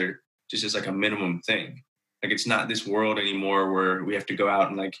each other just as like a minimum thing? Like, it's not this world anymore where we have to go out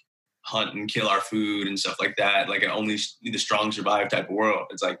and like hunt and kill our food and stuff like that. Like, only the strong survive type of world.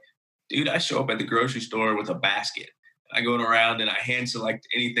 It's like, dude, I show up at the grocery store with a basket. I go around and I hand select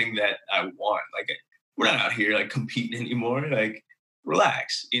anything that I want. Like, we're not out here like competing anymore. Like,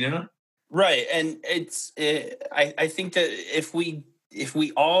 relax, Right. And I think that if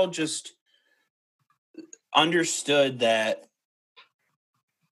we all just understood that,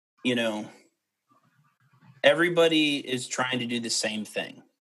 everybody is trying to do the same thing,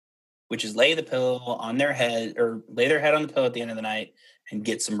 which is lay the pillow on their head or lay their head on the pillow at the end of the night and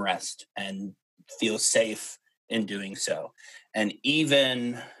get some rest and feel safe in doing so. And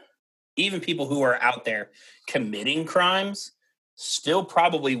even people who are out there committing crimes still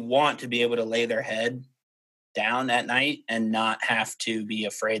probably want to be able to lay their head down at night and not have to be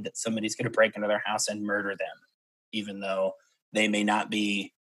afraid that somebody's going to break into their house and murder them, even though they may not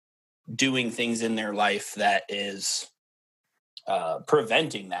be doing things in their life that is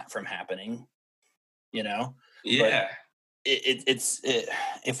preventing that from happening, Yeah. But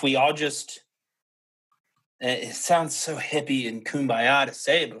if we all just, it sounds so hippie and kumbaya to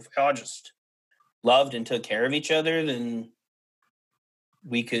say, but if we all just loved and took care of each other, then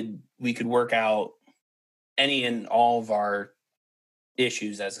we could work out any and all of our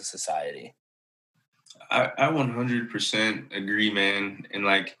issues as a society. I 100% agree, man. And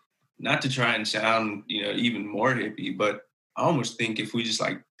like, not to try and sound, even more hippie, but I almost think if we just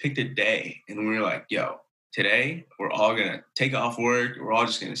like picked a day and we were like, yo, today we're all going to take off work. We're all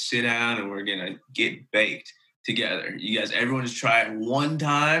just going to sit down and we're going to get baked together. You guys, everyone just try it one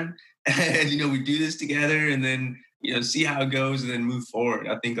time and, we do this together and then, see how it goes and then move forward.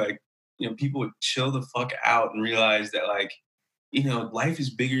 I think like, people would chill the fuck out and realize that like, life is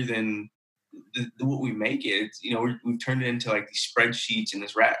bigger than what we make it. It's, we've turned it into like these spreadsheets and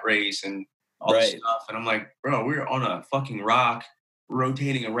this rat race and all this stuff. And I'm like, bro, we're on a fucking rock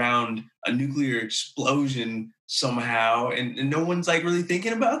rotating around a nuclear explosion somehow. And no one's like really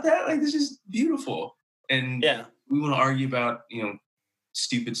thinking about that. Like, this is beautiful. And we want to argue about,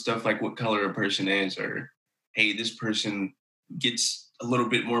 stupid stuff like what color a person is, or, hey, this person gets a little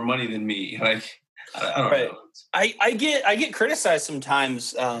bit more money than me. Like, I don't know. I get criticized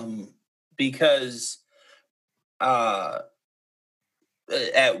sometimes because at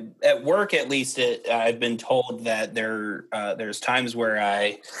work, at least, I've been told that there's times where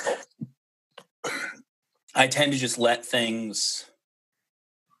I tend to just let things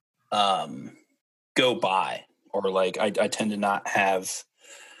go by, or like I tend to not have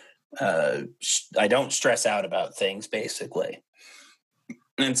I don't stress out about things, basically.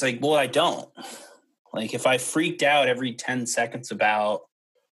 And it's like, well, I don't. Like, if I freaked out every 10 seconds about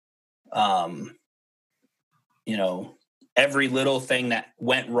every little thing that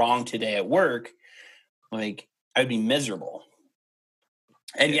went wrong today at work, like, I'd be miserable.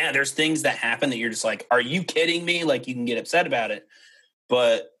 And yeah, there's things that happen that you're just like, are you kidding me? Like, you can get upset about it.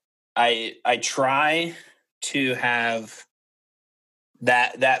 But I try to have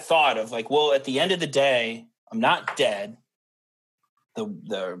that thought of like, well, at the end of the day, I'm not dead.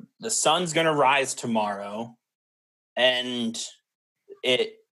 The sun's gonna rise tomorrow, and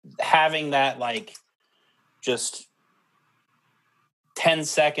having that, like, just 10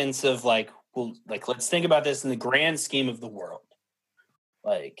 seconds of like, well, like, let's think about this in the grand scheme of the world.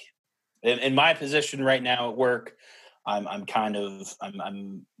 Like, in my position right now at work,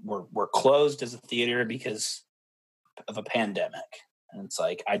 we're closed as a theater because of a pandemic. And it's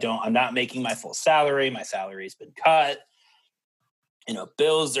like, I'm not making my full salary. My salary's been cut.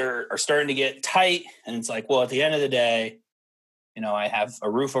 Bills are starting to get tight. And it's like, well, at the end of the day, I have a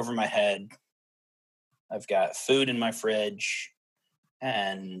roof over my head. I've got food in my fridge,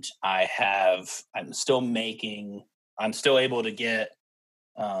 and I'm still able to get,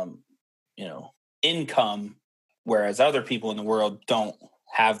 income, whereas other people in the world don't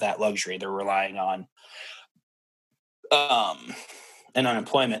have that luxury. They're relying on, an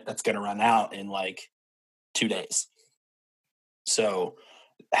unemployment that's going to run out in like 2 days. So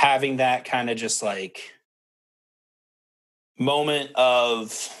having that kind of just like moment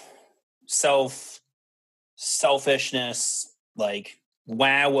of selfishness, like,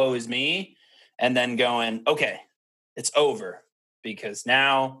 wow, woe is me. And then going, okay, it's over, because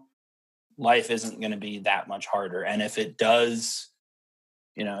now life isn't going to be that much harder. And if it does,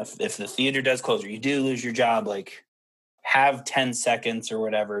 if the theater does close, or you do lose your job, like, have 10 seconds or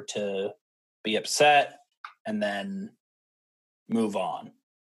whatever to be upset, and then move on.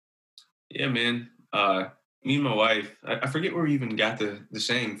 Yeah, man. Me and my wife, I forget where we even got the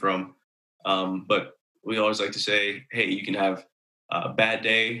saying from, but we always like to say, hey, you can have a bad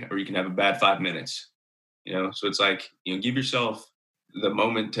day, or you can have a bad 5 minutes. So it's like, give yourself the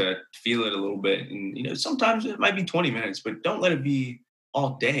moment to feel it a little bit. And, sometimes it might be 20 minutes, but don't let it be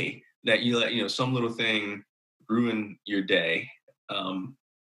all day that you let, some little thing ruin your day. I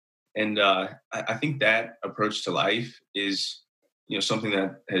think that approach to life is, something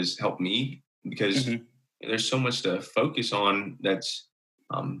that has helped me, because there's so much to focus on that's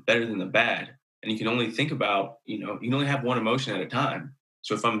better than the bad. And you can only think about, you can only have one emotion at a time.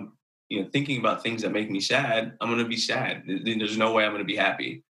 So if I'm, thinking about things that make me sad, I'm going to be sad. There's no way I'm going to be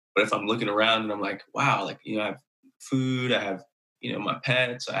happy. But if I'm looking around and I'm like, wow, like, I have food, I have, my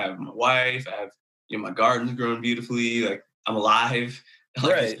pets, I have my wife, I have, my garden's growing beautifully, like, I'm alive. Like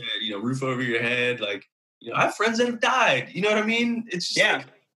you Right. said, roof over your head. Like, I have friends that have died. You know what I mean? It's just like,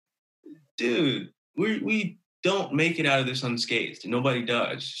 dude, we don't make it out of this unscathed. Nobody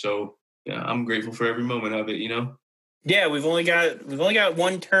does. So yeah, I'm grateful for every moment of it. Yeah, we've only got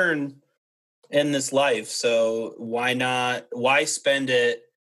one turn in this life, so why spend it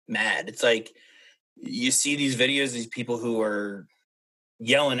mad? It's like, you see these videos, these people who are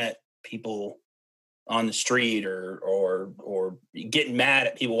yelling at people on the street, or getting mad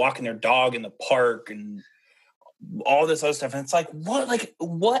at people walking their dog in the park, and all this other stuff. And it's like,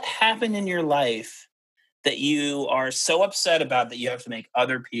 what happened in your life that you are so upset about that you have to make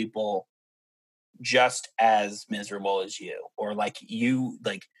other people just as miserable as you? Or you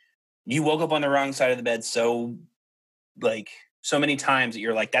woke up on the wrong side of the bed so many times that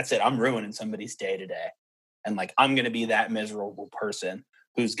you're like, that's it, I'm ruining somebody's day today. And like, I'm going to be that miserable person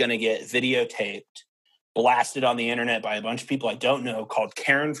who's going to get videotaped, blasted on the internet by a bunch of people I don't know, called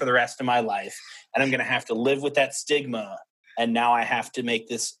Karen for the rest of my life. And I'm going to have to live with that stigma. And now I have to make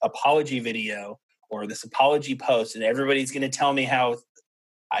this apology video or this apology post, and everybody's going to tell me how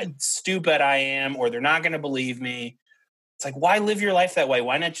stupid I am, or they're not going to believe me. It's like, why live your life that way?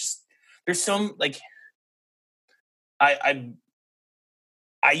 Why not just, there's some, like, I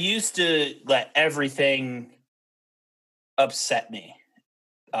used to let everything upset me,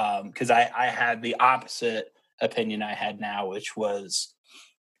 because I had the opposite opinion I had now, which was,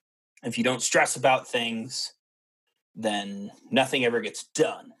 if you don't stress about things, then nothing ever gets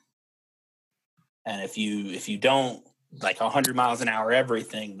done. And if you don't like 100 miles an hour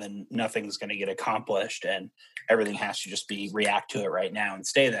everything, then nothing's going to get accomplished, and everything has to just be react to it right now and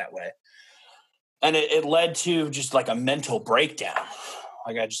stay that way. And it led to just like a mental breakdown.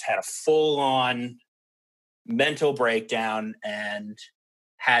 Like I just had a full on mental breakdown and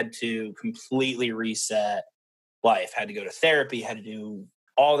had to completely reset life, had to go to therapy, had to do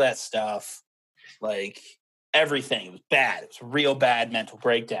all that stuff, like everything. It was bad. It was a real bad mental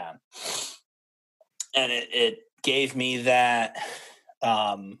breakdown. And it gave me that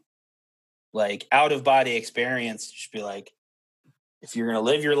like out of body experience to just be like, if you're going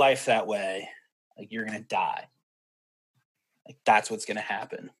to live your life that way, like you're going to die. Like that's what's going to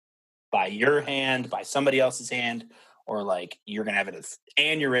happen by your hand, by somebody else's hand, or like you're going to have an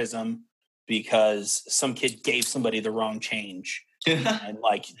aneurysm because some kid gave somebody the wrong change. And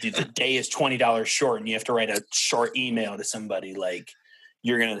like the day is $20 short and you have to write a short email to somebody, like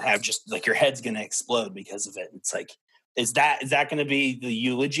you're going to have just like your head's going to explode because of it. It's like, is that going to be the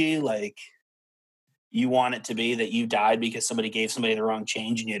eulogy? Like you want it to be that you died because somebody gave somebody the wrong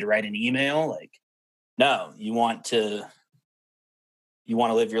change and you had to write an email? Like, no, you want to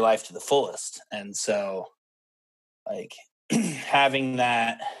live your life to the fullest. And so like having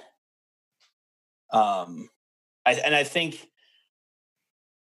that, I think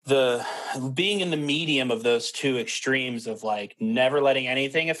the being in the medium of those two extremes of like never letting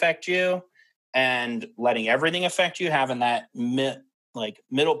anything affect you and letting everything affect you, having that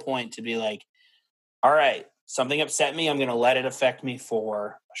middle point to be like, all right, something upset me. I'm going to let it affect me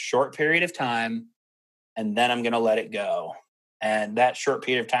for a short period of time, and then I'm going to let it go. And that short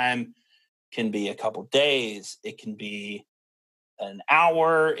period of time can be a couple days. It can be an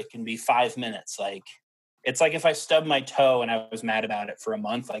hour. It can be 5 minutes. Like, it's like if I stubbed my toe and I was mad about it for a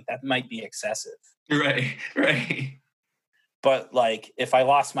month, like that might be excessive. Right. But like if I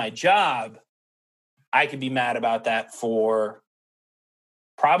lost my job, I could be mad about that for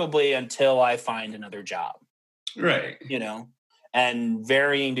probably until I find another job. Right. You know, and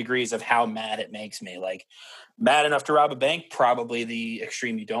varying degrees of how mad it makes me. Like mad enough to rob a bank, probably the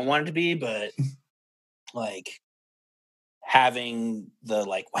extreme you don't want it to be, but like having the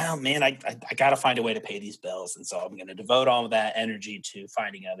like, well, man, I got to find a way to pay these bills. And so I'm going to devote all of that energy to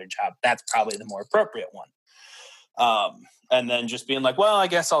finding another job. That's probably the more appropriate one. And then just being like, well, I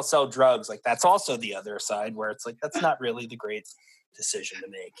guess I'll sell drugs. Like that's also the other side where it's like, that's not really the great decision to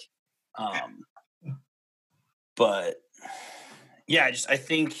make. But yeah, I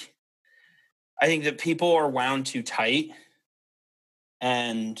think that people are wound too tight.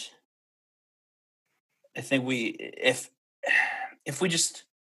 And I think if we just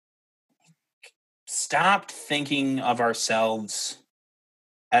stopped thinking of ourselves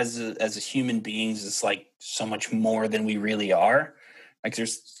as a human beings as like so much more than we really are. Like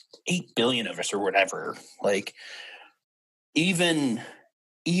there's 8 billion of us or whatever. Like even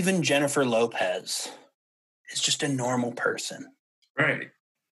Jennifer Lopez is just a normal person. Right.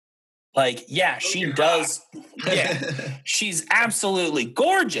 Like, yeah, she does. Yeah, she's absolutely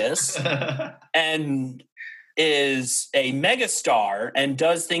gorgeous and is a megastar and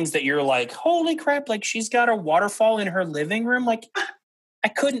does things that you're like, holy crap, like she's got a waterfall in her living room. Like I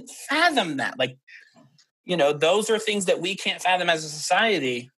couldn't fathom that. Like, you know, those are things that we can't fathom as a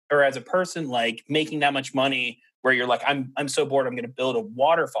society or as a person, like making that much money where you're like, I'm so bored, I'm going to build a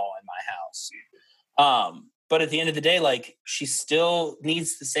waterfall in my house. But at the end of the day, like she still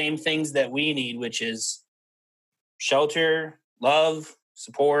needs the same things that we need, which is shelter, love,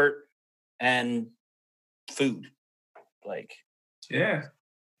 support, and food. Like, yeah.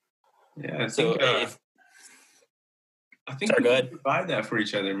 I so think, I think sorry, we go can ahead. provide that for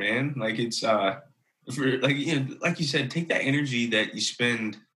each other, man. Like it's for like, you know, like you said, take that energy that you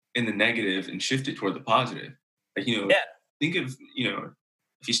spend in the negative and shift it toward the positive. Like, you know, Yeah. think of, you know,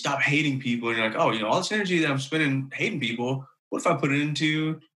 if you stop hating people and you're like, oh, you know, all this energy that I'm spending hating people, what if I put it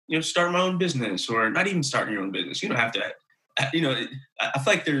into, you know, starting my own business, or not even starting your own business? You don't have to, you know, I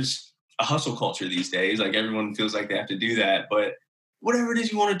feel like there's a hustle culture these days. Like everyone feels like they have to do that, but whatever it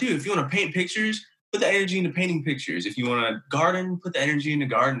is you want to do, if you want to paint pictures, put the energy into painting pictures. If you want to garden, put the energy into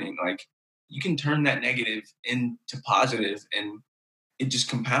gardening. Like you can turn that negative into positive and it just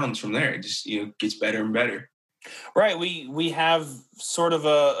compounds from there. It just, you know, gets better and better. Right. We have sort of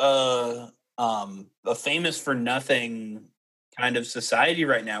a famous for nothing kind of society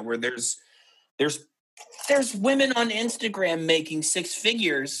right now where there's women on Instagram making 6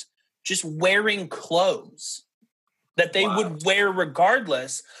 figures just wearing clothes that they would wear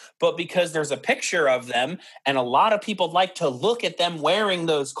regardless, but because there's a picture of them and a lot of people like to look at them wearing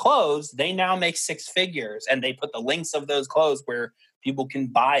those clothes, they now make 6 figures and they put the links of those clothes where people can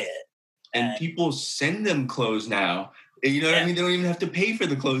buy it. And people send them clothes now. You know what I mean? They don't even have to pay for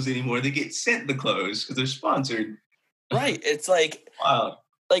the clothes anymore. They get sent the clothes because they're sponsored. Right. It's like, wow.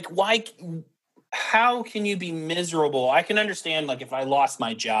 Like, why? How can you be miserable? I can understand, like, if I lost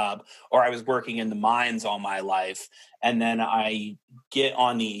my job or I was working in the mines all my life, and then I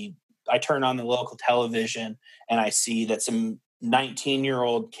turn on the local television and I see that some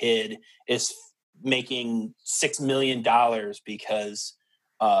 19-year-old kid is making $6 million because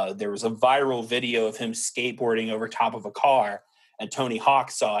there was a viral video of him skateboarding over top of a car, and Tony Hawk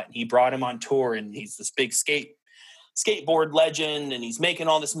saw it and he brought him on tour, and he's this big skateboard legend and he's making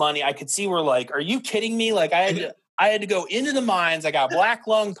all this money. I could see we're like, are you kidding me? Like I had to go into the mines. I got black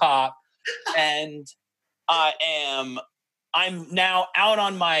lung pop and I'm now out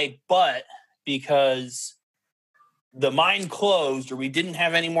on my butt because the mine closed, or we didn't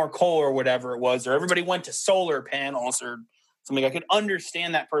have any more coal or whatever it was, or everybody went to solar panels or something. I could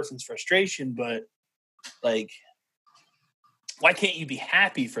understand that person's frustration, but like, why can't you be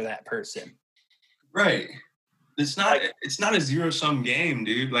happy for that person? Right. It's not a zero-sum game,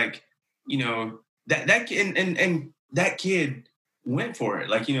 dude. Like, you know, that kid and that kid went for it.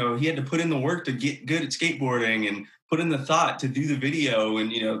 Like, you know, he had to put in the work to get good at skateboarding and put in the thought to do the video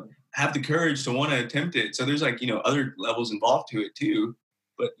and, you know, have the courage to want to attempt it. So there's like, you know, other levels involved to it too.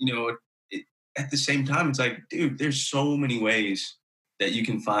 But, you know, at the same time, it's like, dude, there's so many ways that you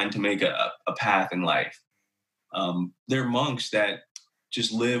can find to make a path in life. There are monks that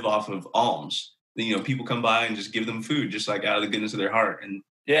just live off of alms. You know, people come by and just give them food, just like out of the goodness of their heart. And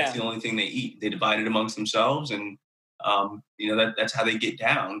that's the only thing they eat. They divide it amongst themselves. And, you know, that's how they get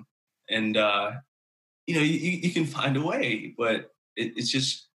down. And, you know, you can find a way, but it's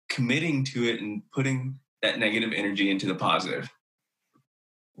just committing to it and putting that negative energy into the positive.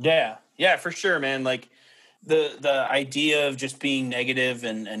 Yeah. Yeah, for sure, man. Like the idea of just being negative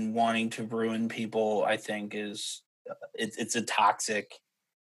and wanting to ruin people, I think it's a toxic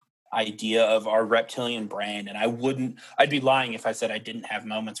idea of our reptilian brain. And I'd be lying if I said I didn't have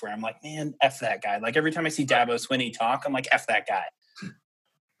moments where I'm like, man, F that guy. Like every time I see Dabo Swinney talk, I'm like, F that guy.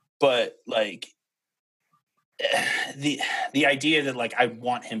 But like the idea that like I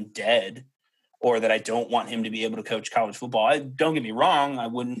want him dead or that I don't want him to be able to coach college football. Don't get me wrong. I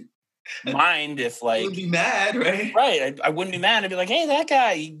wouldn't mind if like, you'd be mad, right? Right. I wouldn't be mad. I'd be like, hey, that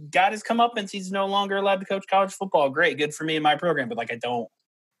guy, he got his comeuppance. He's no longer allowed to coach college football. Great. Good for me and my program. But like, I don't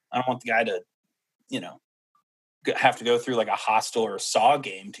want the guy to, you know, have to go through like a hostile or Saw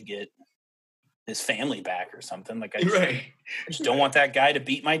game to get his family back or something. Like I just don't want that guy to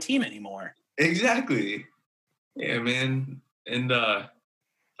beat my team anymore. Exactly. Yeah, man. And I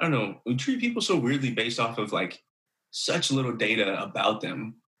don't know, we treat people so weirdly based off of like such little data about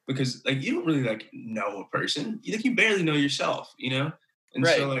them, because like you don't really like know a person. You barely know yourself, you know? And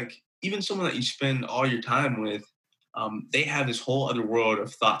so like even someone that you spend all your time with, they have this whole other world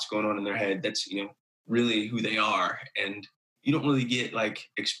of thoughts going on in their head that's, you know, really who they are. And you don't really get like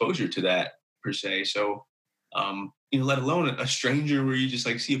exposure to that per se. So, you know, let alone a stranger where you just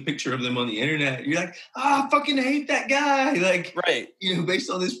like see a picture of them on the internet. You're like, I fucking hate that guy. Like, you know,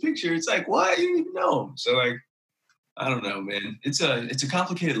 based on this picture, it's like, what? You don't even know him. So like, I don't know, man. It's a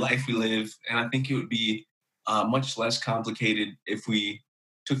complicated life we live. And I think it would be much less complicated if we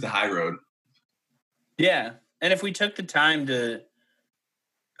took the high road. Yeah. And if we took the time to,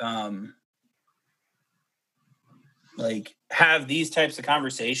 like have these types of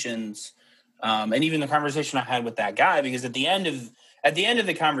conversations, and even the conversation I had with that guy, because at the end of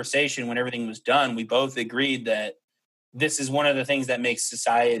the conversation, when everything was done, we both agreed that this is one of the things that makes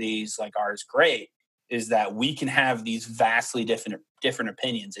societies like ours great, is that we can have these vastly different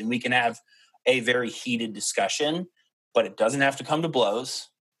opinions, and we can have a very heated discussion, but it doesn't have to come to blows.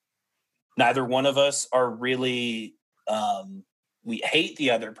 Neither one of us are really, we hate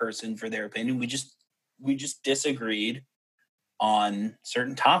the other person for their opinion. We just disagreed on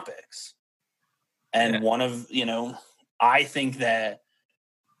certain topics. And one of, you know, I think that,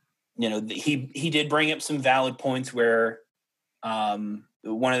 you know, he did bring up some valid points where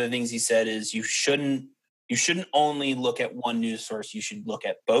one of the things he said is you shouldn't only look at one news source. You should look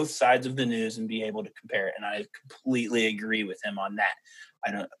at both sides of the news and be able to compare it. And I completely agree with him on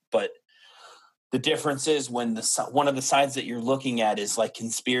that. But the difference is when one of the sides that you're looking at is like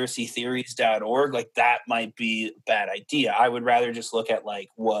conspiracytheories.org, like that might be a bad idea. I would rather just look at like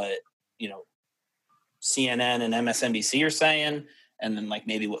what, you know, CNN and MSNBC are saying, and then like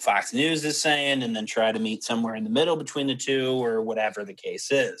maybe what Fox News is saying, and then try to meet somewhere in the middle between the two or whatever the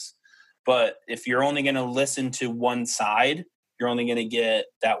case is. But if you're only going to listen to one side, you're only going to get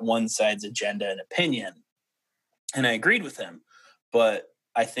that one side's agenda and opinion. And I agreed with him. But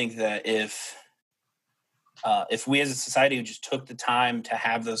I think that if we as a society just took the time to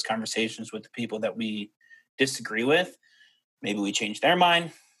have those conversations with the people that we disagree with, maybe we change their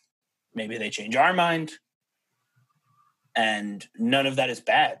mind, maybe they change our mind, and none of that is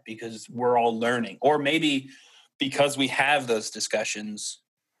bad because we're all learning. Or maybe because we have those discussions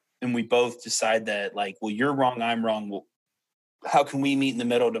and we both decide that, like, well, you're wrong, I'm wrong. Well, how can we meet in the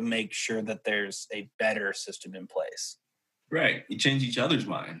middle to make sure that there's a better system in place? Right. You change each other's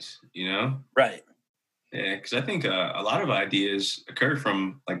minds, Right. Yeah, because I think a lot of ideas occur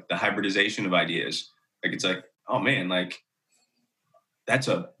from like the hybridization of ideas. Like it's like, oh man, like that's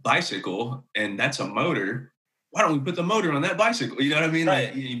a bicycle and that's a motor. Why don't we put the motor on that bicycle? You know what I mean?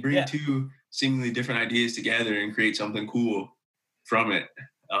 Right. Like you bring Yeah. two seemingly different ideas together and create something cool from it.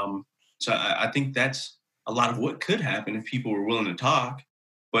 So I think that's a lot of what could happen if people were willing to talk.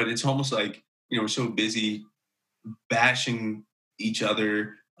 But it's almost like, we're so busy bashing each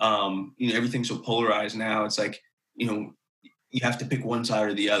other. Everything's so polarized now. It's like, you have to pick one side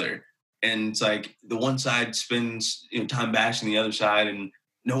or the other. And it's like the one side spends time bashing the other side and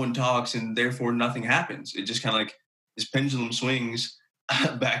no one talks and therefore nothing happens. It just kind of like this pendulum swings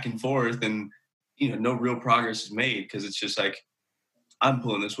back and forth and, no real progress is made because it's just like, I'm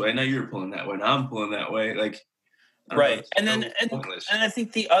pulling this way. Now you're pulling that way. Now I'm pulling that way. Like, Right. And so then, pointless. and I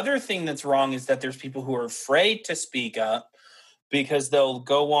think the other thing that's wrong is that there's people who are afraid to speak up because they'll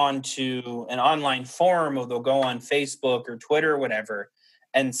go on to an online forum or they'll go on Facebook or Twitter or whatever,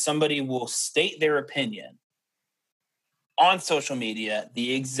 and somebody will state their opinion on social media,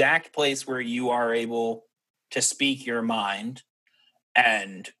 the exact place where you are able to speak your mind,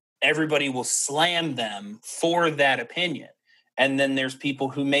 and everybody will slam them for that opinion. And then there's people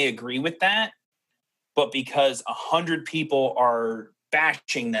who may agree with that, but because 100 people are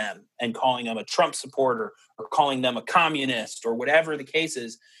bashing them and calling them a Trump supporter or calling them a communist or whatever the case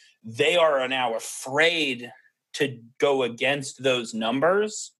is, they are now afraid to go against those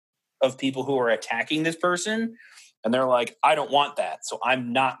numbers of people who are attacking this person. And they're like, I don't want that. So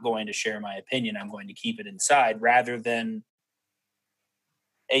I'm not going to share my opinion. I'm going to keep it inside rather than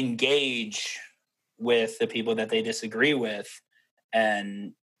engage with the people that they disagree with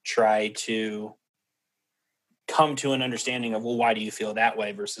and try to come to an understanding of, well, why do you feel that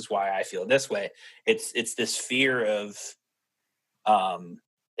way versus why I feel this way? It's this fear of,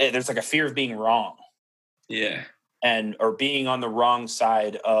 there's like a fear of being wrong. Yeah. Or being on the wrong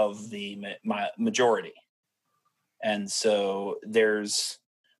side of the majority. And so there's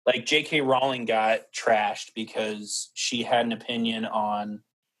like J.K. Rowling got trashed because she had an opinion on,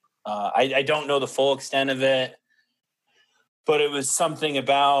 I don't know the full extent of it, but it was something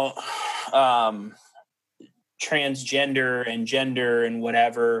about transgender and gender and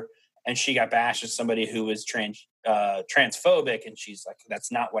whatever. And she got bashed as somebody who was transphobic. And she's like,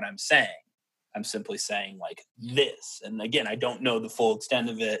 that's not what I'm saying. I'm simply saying like this. And again, I don't know the full extent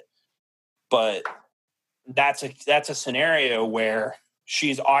of it, but that's a scenario where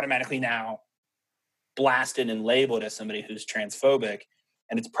she's automatically now blasted and labeled as somebody who's transphobic.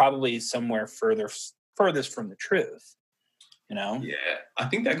 And it's probably somewhere furthest from the truth, Yeah, I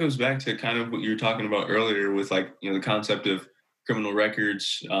think that goes back to kind of what you were talking about earlier with like, the concept of criminal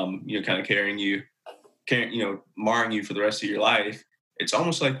records, kind of carrying you, marring you for the rest of your life. It's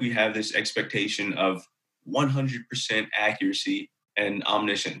almost like we have this expectation of 100% accuracy and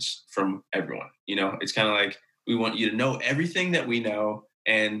omniscience from everyone. It's kind of like we want you to know everything that we know,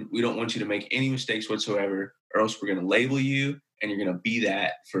 and we don't want you to make any mistakes whatsoever, or else we're going to label you and you're going to be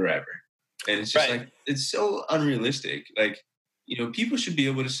that forever. And it's just like, it's so unrealistic. Like, people should be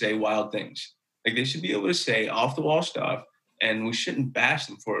able to say wild things. Like they should be able to say off the wall stuff, and we shouldn't bash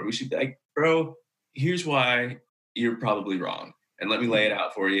them for it. We should be like, bro, here's why you're probably wrong. And let me lay it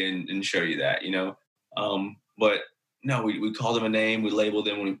out for you and show you that, But no, we call them a name, we label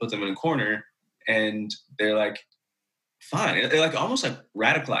them, when we put them in a corner, and they're like, fine. It like almost like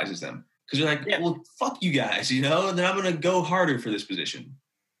radicalizes them because they're like, well, fuck you guys, and then I'm going to go harder for this position.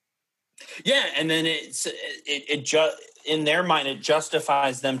 Yeah, and then in their mind, it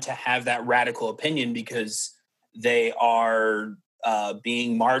justifies them to have that radical opinion because they are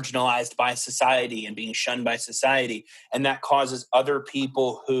being marginalized by society and being shunned by society. And that causes other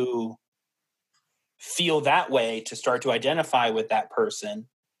people who feel that way to start to identify with that person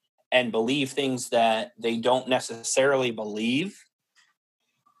and believe things that they don't necessarily believe.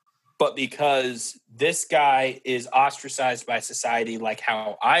 But because this guy is ostracized by society like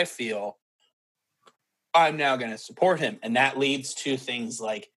how I feel, I'm now going to support him. And that leads to things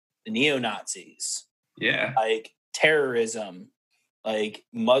like the neo-Nazis. Yeah. Like terrorism, like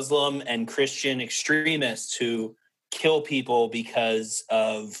Muslim and Christian extremists who kill people because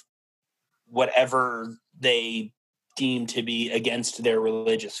of whatever they deem to be against their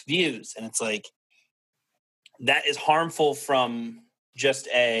religious views. And it's like, that is harmful from just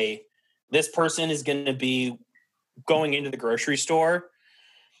this person is going to be going into the grocery store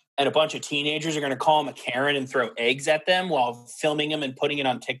and a bunch of teenagers are going to call him a Karen and throw eggs at them while filming him and putting it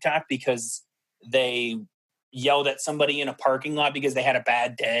on TikTok because they yelled at somebody in a parking lot because they had a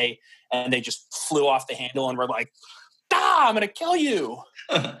bad day and they just flew off the handle and were like, I'm going to kill you.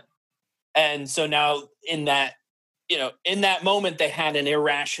 And so now in that moment, they had an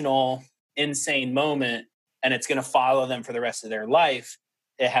irrational, insane moment, and it's going to follow them for the rest of their life.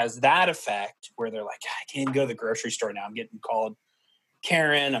 It has that effect where they're like, I can't even go to the grocery store now. I'm getting called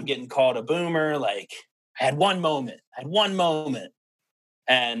Karen. I'm getting called a boomer. Like, I had one moment.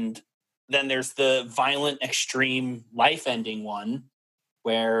 And then there's the violent, extreme, life-ending one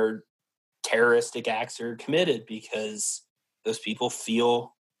where terroristic acts are committed because those people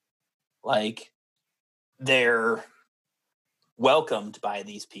feel like they're welcomed by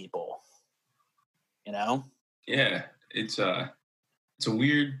these people, you know? Yeah, it's a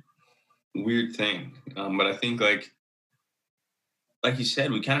weird thing. But I think like you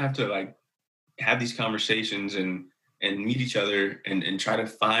said, we kind of have to like have these conversations and meet each other and try to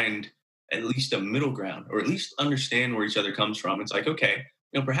find at least a middle ground, or at least understand where each other comes from. It's like, okay,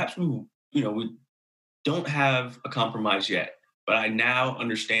 perhaps we don't have a compromise yet, but I now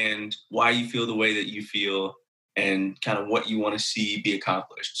understand why you feel the way that you feel and kind of what you want to see be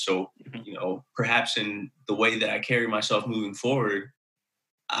accomplished. So, perhaps in the way that I carry myself moving forward,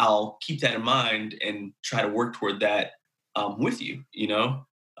 I'll keep that in mind and try to work toward that with you,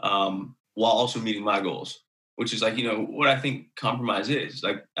 while also meeting my goals, which is like, what I think compromise is.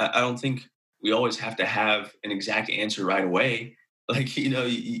 Like, I don't think we always have to have an exact answer right away. Like,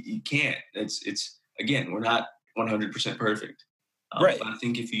 you can't. It's again, we're not 100% perfect. Right. But I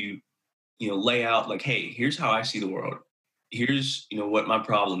think if you lay out like, hey, here's how I see the world. Here's, what my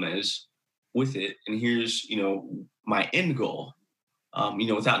problem is with it. And here's, my end goal,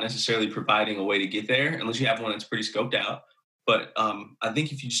 without necessarily providing a way to get there, unless you have one that's pretty scoped out. But I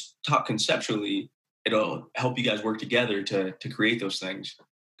think if you just talk conceptually, it'll help you guys work together to create those things.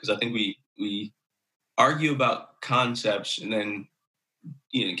 Because I think we argue about concepts and then,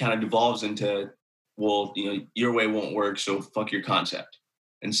 it kind of devolves into, well, your way won't work, so fuck your concept.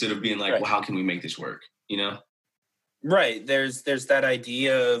 Instead of being like, right. Well, how can we make this work? Right. There's that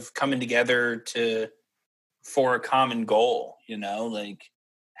idea of coming together for a common goal, like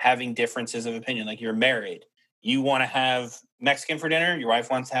having differences of opinion. Like, you're married. You want to have Mexican for dinner. Your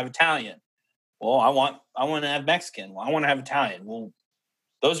wife wants to have Italian. Well, I want to have Mexican. Well, I want to have Italian. Well,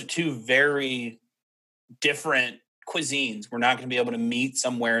 those are two very different cuisines. We're not going to be able to meet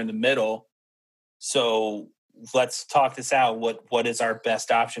somewhere in the middle. So let's talk this out. What is our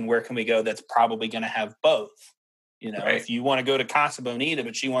best option? Where can we go that's probably going to have both? Right. If you want to go to Casa Bonita,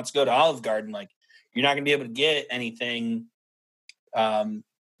 but she wants to go to Olive Garden, like, you're not going to be able to get anything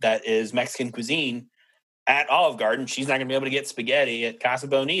that is Mexican cuisine at Olive Garden. She's not going to be able to get spaghetti at Casa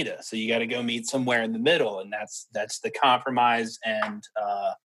Bonita. So you got to go meet somewhere in the middle. And that's the compromise and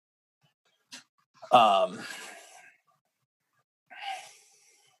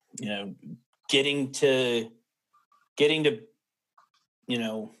getting to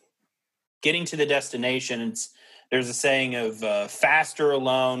the destination. There's a saying of faster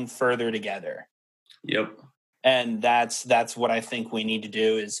alone, further together. Yep. And that's what I think we need to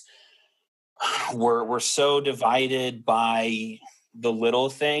do. Is we're so divided by the little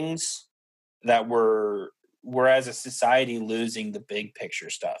things that we're as a society losing the big picture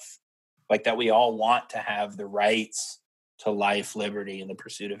stuff. Like, that we all want to have the rights to life, liberty, and the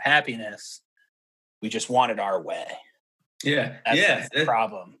pursuit of happiness. We just want it our way. Yeah. That's the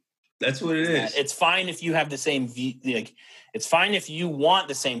problem. That's what it is. It's fine if you have the same view. Like, it's fine if you want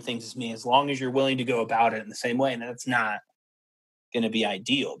the same things as me, as long as you're willing to go about it in the same way. And that's not going to be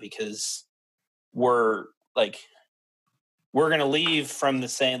ideal, because we're going to leave from the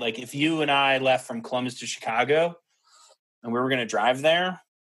same. Like, if you and I left from Columbus to Chicago and we were going to drive there,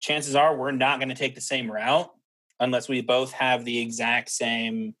 chances are we're not going to take the same route unless we both have the exact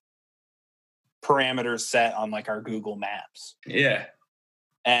same parameters set on like our Google Maps. Yeah.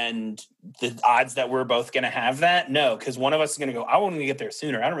 And the odds that we're both going to have that, no, because one of us is going to go, I want to get there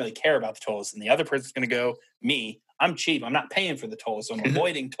sooner. I don't really care about the tolls. And the other person's going to go, me, I'm cheap. I'm not paying for the tolls. So I'm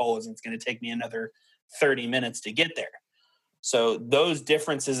avoiding tolls, and it's going to take me another 30 minutes to get there. So those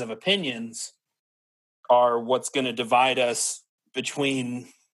differences of opinions are what's going to divide us between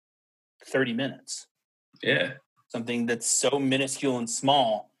 30 minutes. Yeah. Something that's so minuscule and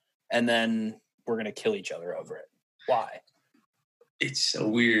small, and then we're going to kill each other over it. Why? It's so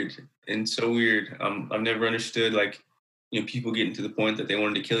weird and so weird. I've never understood, like, people getting to the point that they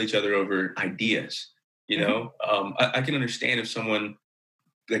wanted to kill each other over ideas. I can understand if someone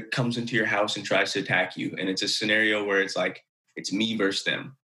like comes into your house and tries to attack you, and it's a scenario where it's like it's me versus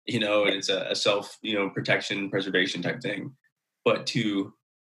them, and it's a self, protection, preservation type thing. But to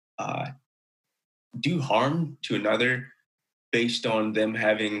uh, do harm to another based on them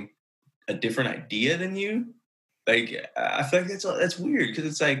having a different idea than you, like, I feel like that's weird, because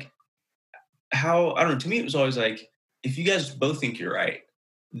it's like, how, I don't know. To me, it was always like, if you guys both think you're right,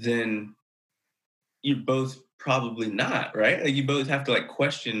 then you're both probably not right. Like, you both have to like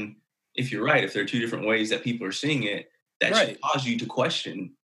question if you're right. If there are two different ways that people are seeing it, that Right. should cause you to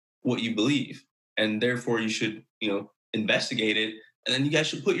question what you believe, and therefore you should, investigate it, and then you guys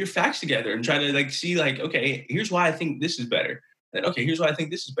should put your facts together and try to like see, like, okay, here's why I think this is better. And okay, here's why I think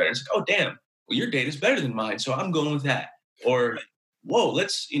this is better. It's like, oh damn, well, your data is better than mine, so I'm going with that. Or, whoa,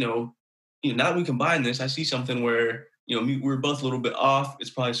 let's, now that we combine this, I see something where, we're both a little bit off. It's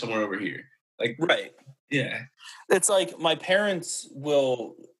probably somewhere over here. Like, Right. yeah. It's like my parents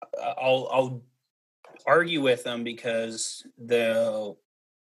will, I'll argue with them because they'll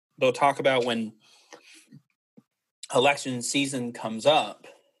talk about when election season comes up,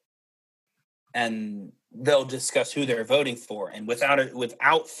 and they'll discuss who they're voting for, and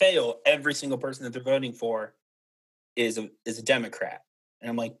without fail, every single person that they're voting for is a Democrat. And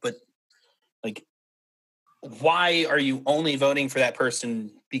I'm like, but like, why are you only voting for that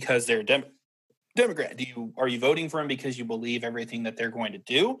person because they're Democrat? Are you voting for them because you believe everything that they're going to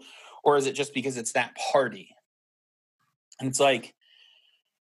do, or is it just because it's that party? And it's like,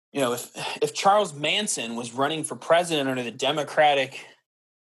 if Charles Manson was running for president under the Democratic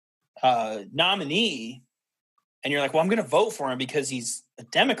nominee, and you're like, well, I'm going to vote for him because he's a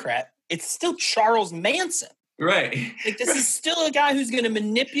Democrat, it's still Charles Manson. Right. Like, this is still a guy who's going to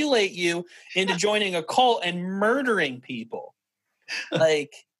manipulate you into joining a cult and murdering people.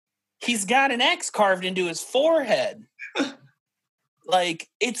 Like, he's got an X carved into his forehead. Like,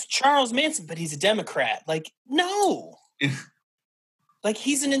 it's Charles Manson, but he's a Democrat. Like, no. Like,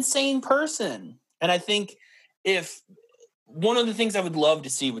 he's an insane person. And I think if one of the things I would love to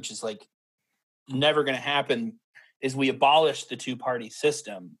see, which is like never going to happen, is we abolish the two-party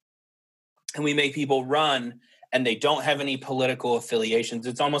system and we make people run and they don't have any political affiliations.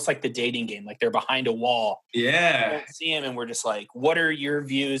 It's almost like the dating game. Like, they're behind a wall. Yeah. We don't see him, and we're just like, what are your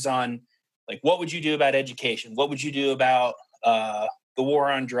views on, like, what would you do about education? What would you do about the war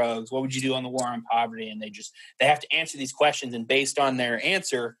on drugs? What would you do on the war on poverty? And they have to answer these questions, and based on their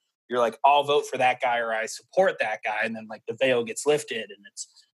answer, you're like, I'll vote for that guy or I support that guy. And then like the veil gets lifted, and it's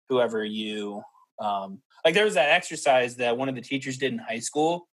whoever you like. There was that exercise that one of the teachers did in high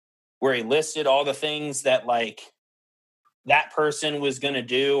school where he listed all the things that like that person was going to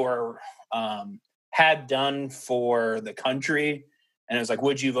do or had done for the country. And it was like,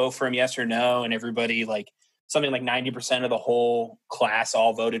 would you vote for him? Yes or no? And everybody, like, something like 90% of the whole class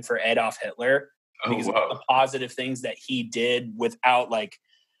all voted for Adolf Hitler because of the positive things that he did, without like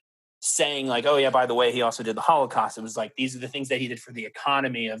saying like, oh yeah, by the way, he also did the Holocaust. It was like, these are the things that he did for the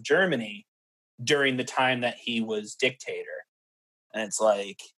economy of Germany during the time that he was dictator. And it's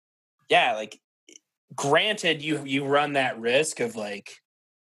like, yeah, like, granted, you run that risk of like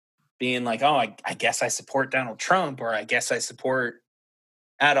being like, oh, I guess I support Donald Trump, or I guess I support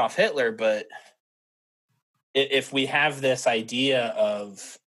Adolf Hitler. But if we have this idea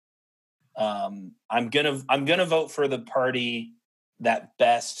of I'm gonna vote for the party that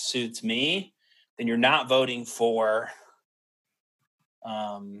best suits me, then you're not voting for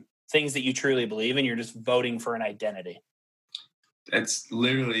things that you truly believe in. You're just voting for an identity. That's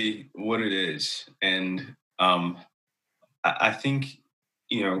literally what it is. And I think,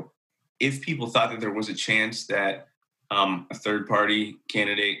 if people thought that there was a chance that a third party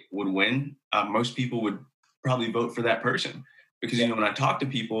candidate would win, most people would probably vote for that person. Because, when I talk to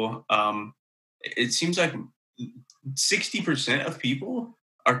people, it seems like 60% of people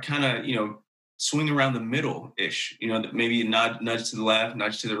are kind of, swing around the middle-ish, maybe nudge to the left,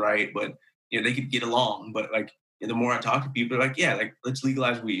 nudge to the right, but, they could get along. But like, the more I talk to people, they're like, yeah, like, let's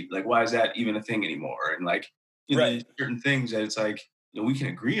legalize weed. Like, why is that even a thing anymore? And like, Right. certain things that it's like, we can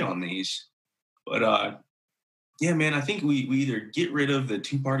agree on these. But yeah, man, I think we either get rid of the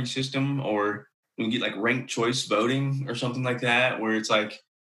two-party system, or we get like ranked choice voting or something like that, where it's like,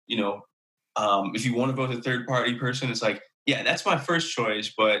 if you want to vote a third-party person, it's like, yeah, that's my first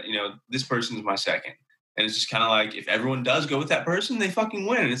choice, but this person is my second. And it's just kind of like, if everyone does go with that person, they fucking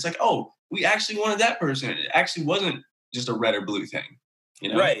win. And it's like, oh, we actually wanted that person. It actually wasn't just a red or blue thing,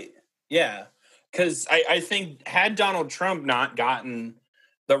 Right. Yeah. Because I think had Donald Trump not gotten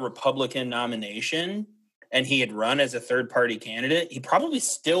the Republican nomination and he had run as a third-party candidate, he probably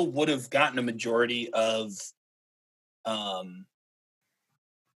still would have gotten a majority of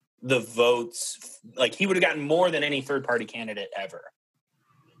the votes. Like, he would have gotten more than any third-party candidate ever,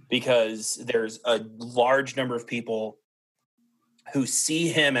 because there's a large number of people who see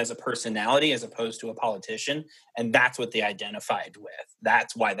him as a personality as opposed to a politician, and that's what they identified with.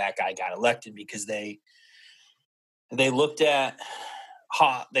 That's why that guy got elected, because they looked at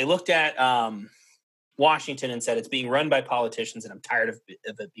Washington and said, it's being run by politicians, and I'm tired of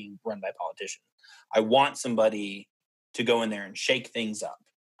it being run by politicians. I want somebody to go in there and shake things up.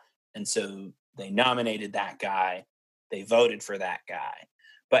 And so they nominated that guy. They voted for that guy.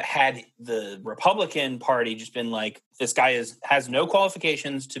 But had the Republican Party just been like, this guy has no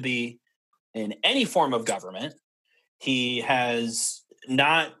qualifications to be in any form of government, he has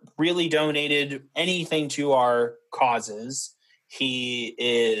not really donated anything to our causes, he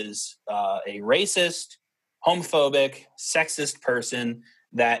is a racist, homophobic, sexist person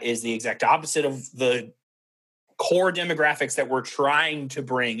that is the exact opposite of the core demographics that we're trying to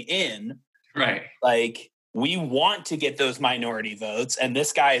bring in. Right. Like, we want to get those minority votes, and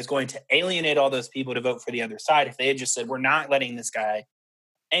this guy is going to alienate all those people to vote for the other side. If they had just said, we're not letting this guy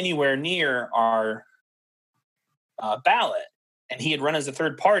anywhere near our ballot, and he had run as a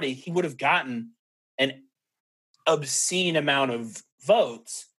third party, he would have gotten an obscene amount of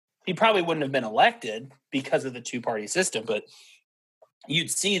votes. He probably wouldn't have been elected because of the two-party system, but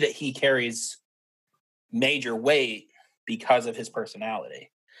you'd see that he carries major weight because of his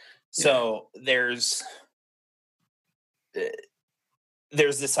personality. Yeah. So there's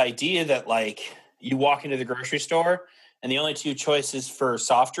this idea that, like, you walk into the grocery store and the only two choices for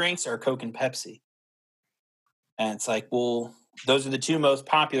soft drinks are Coke and Pepsi. And it's like, well, those are the two most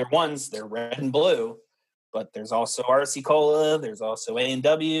popular ones. They're red and blue, but there's also RC Cola. There's also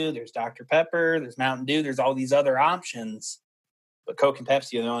A&W. There's Dr. Pepper. There's Mountain Dew. There's all these other options, but Coke and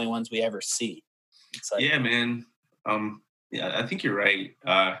Pepsi are the only ones we ever see. It's like, yeah, man. Yeah, I think you're right.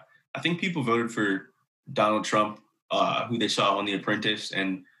 I think people voted for Donald Trump, who they saw on The Apprentice,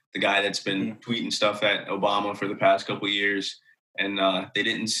 and the guy that's been tweeting stuff at Obama for the past couple of years. And they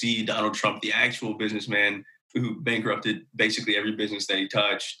didn't see Donald Trump, the actual businessman who bankrupted basically every business that he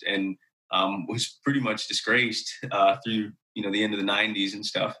touched, and was pretty much disgraced through the end of the 90s and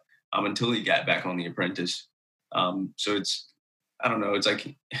stuff, until he got back on The Apprentice. So I don't know. It's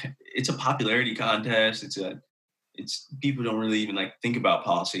like, it's a popularity contest. It's people don't really even like think about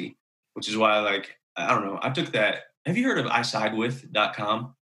policy, which is why, like, I don't know. I took that. Have you heard of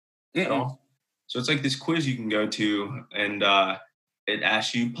isidewith.com at all? So it's like this quiz you can go to, and it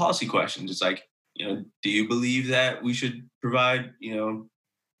asks you policy questions. It's like, do you believe that we should provide,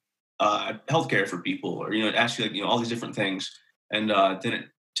 healthcare for people, or, it asks you, like, all these different things. And then it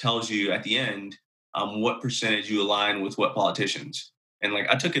tells you at the end, what percentage you align with what politicians. And, like,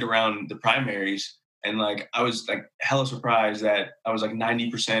 I took it around the primaries, and, like, I was, like, hella surprised that I was, like,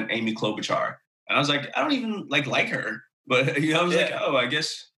 90% Amy Klobuchar. And I was like, I don't even like her, but I was like, oh, I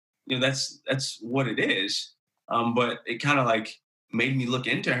guess that's what it is. But it kind of like made me look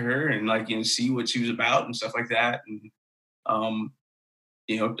into her and, like, see what she was about and stuff like that. And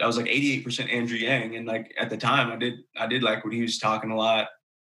I was like 88% Andrew Yang, and, like, at the time I did like when he was talking a lot.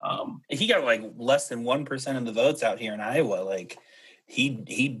 He got like less than 1% of the votes out here in Iowa. Like,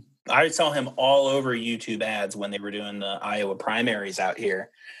 I saw him all over YouTube ads when they were doing the Iowa primaries out here.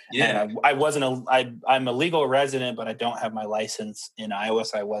 Yeah. And I'm a legal resident, but I don't have my license in Iowa,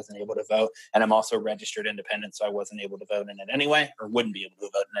 so I wasn't able to vote. And I'm also registered independent, so I wasn't able to vote in it anyway, or wouldn't be able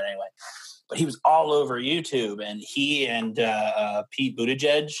to vote in it anyway. But he was all over YouTube, and he and Pete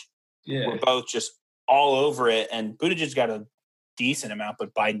Buttigieg were both just all over it. And Buttigieg got a decent amount,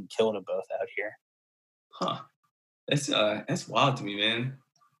 but Biden killed them both out here. Huh. That's wild to me, man.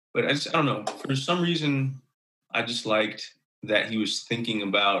 But I don't know. For some reason, I just liked that he was thinking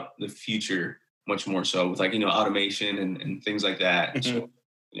about the future much more so with, like, automation and things like that. Mm-hmm.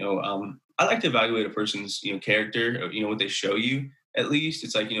 So, I like to evaluate a person's, character, what they show you. At least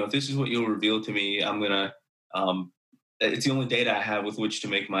it's like, if this is what you'll reveal to me, I'm going to, it's the only data I have with which to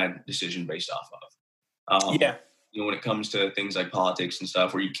make my decision based off of. When it comes to things like politics and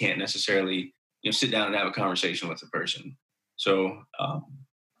stuff where you can't necessarily, sit down and have a conversation with the person. So,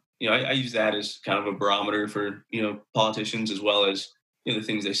 I use that as kind of a barometer for, politicians as well as, the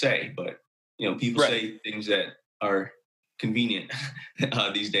things they say. But, people say things that are convenient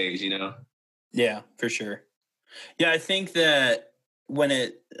these days, Yeah, for sure. Yeah, I think that when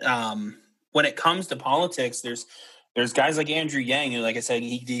it comes to politics, there's there's guys like Andrew Yang who, like I said,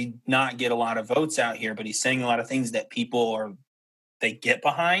 he did not get a lot of votes out here, but he's saying a lot of things that they get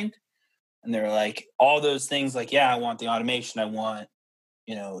behind. And they're like, all those things like, yeah, I want the automation. I want,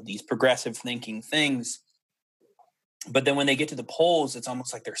 these progressive thinking things. But then when they get to the polls, it's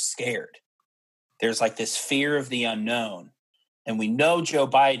almost like they're scared. There's like this fear of the unknown. And we know Joe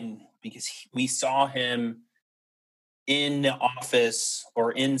Biden because we saw him in the office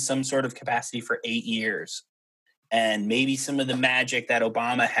or in some sort of capacity for 8 years. And maybe some of the magic that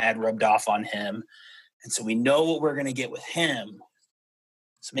Obama had rubbed off on him. And so we know what we're going to get with him.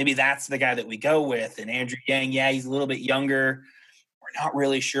 So maybe that's the guy that we go with. And Andrew Yang, yeah, he's a little bit younger. We're not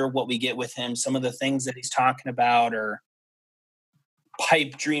really sure what we get with him. Some of the things that he's talking about are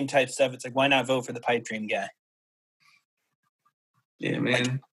pipe dream type stuff. It's like, why not vote for the pipe dream guy? Yeah,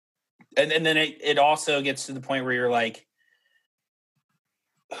 man. And then it also gets to the point where you're like,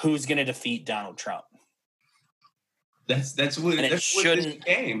 who's going to defeat Donald Trump? That's what this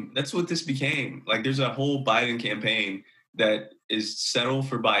became. That's what this became. Like, there's a whole Biden campaign that is settle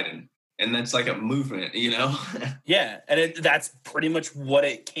for Biden, and that's like a movement, Yeah, and that's pretty much what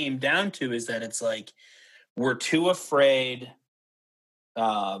it came down to, is that it's like we're too afraid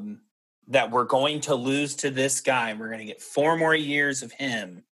that we're going to lose to this guy. We're going to get 4 more years of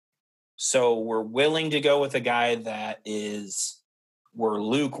him, so we're willing to go with a guy that we're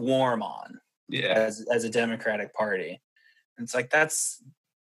lukewarm on. Yeah, as a Democratic Party. And it's like, that's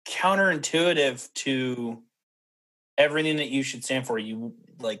counterintuitive to everything that you should stand for. You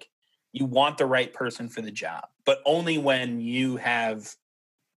want the right person for the job, but only when you have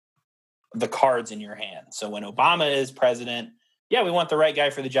the cards in your hand. So when Obama is president, yeah, we want the right guy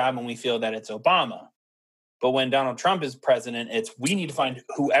for the job and we feel that it's Obama. But when Donald Trump is president, we need to find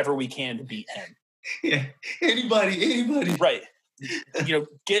whoever we can to beat him. Yeah, anybody. Right.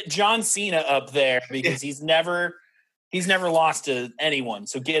 Get John Cena up there because he's never lost to anyone.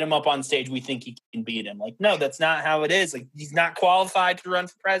 So get him up on stage. We think he can beat him. Like, no, that's not how it is. Like, he's not qualified to run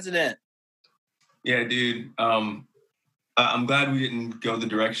for president. Yeah, dude. I'm glad we didn't go the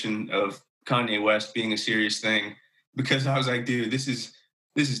direction of Kanye West being a serious thing, because I was like, dude, this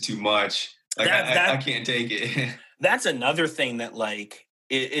is too much. Like, I can't take it. That's another thing that, like,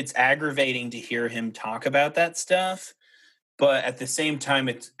 it's aggravating to hear him talk about that stuff. But at the same time,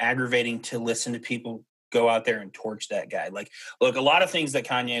 it's aggravating to listen to people go out there and torch that guy. Like, look, a lot of things that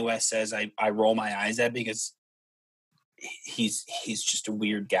Kanye West says, I roll my eyes at because he's just a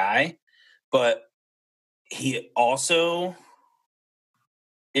weird guy. But he also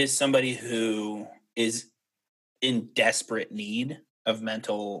is somebody who is in desperate need of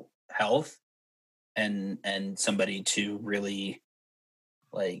mental health and somebody to really,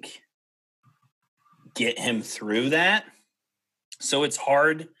 like, get him through that. So it's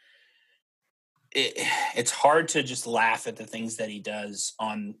hard. It's hard to just laugh at the things that he does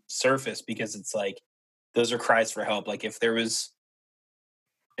on surface, because it's like, those are cries for help. Like, if there was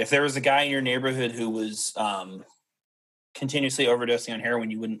a guy in your neighborhood who was continuously overdosing on heroin,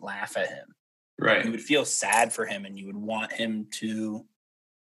 you wouldn't laugh at him. Right. You would feel sad for him and you would want him to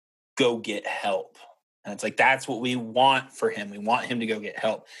go get help. And it's like, that's what we want for him. We want him to go get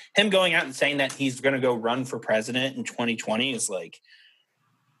help. Him going out and saying that he's going to go run for president in 2020 is like,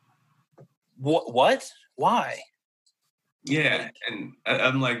 what? Why? Yeah. And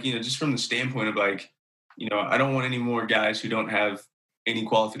I'm like, just from the standpoint of, like, I don't want any more guys who don't have any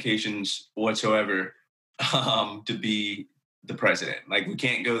qualifications whatsoever to be the president. Like, we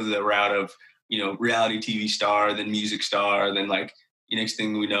can't go the route of, reality TV star, then music star, then, like, next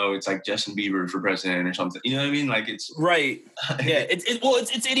thing we know, it's like Justin Bieber for president or something. You know what I mean? Like, it's right. Yeah. It's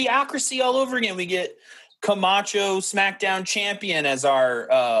idiocracy all over again. We get Camacho SmackDown champion as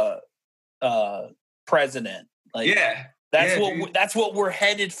our president. Like, yeah. That's what we're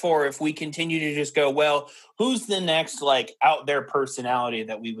headed for if we continue to just go, well, who's the next, like, out there personality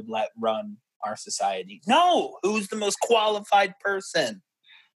that we would let run our society? No, who's the most qualified person?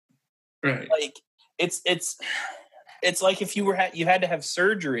 Right. Like, it's like if you had to have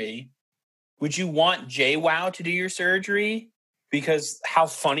surgery, would you want JWoww to do your surgery? Because how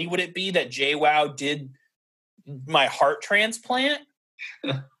funny would it be that JWoww did my heart transplant?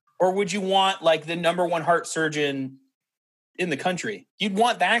 Or would you want, like, the number one heart surgeon in the country? You'd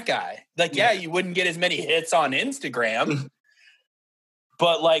want that guy. Like, yeah, you wouldn't get as many hits on Instagram,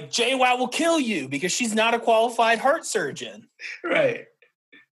 but, like, JWoww will kill you because she's not a qualified heart surgeon. Right.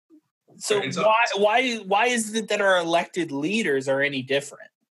 So why is it that our elected leaders are any different?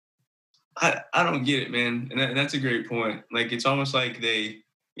 I don't get it, man. And that's a great point. Like, it's almost like they,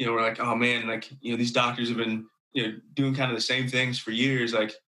 we're like, oh man, like, these doctors have been, doing kind of the same things for years.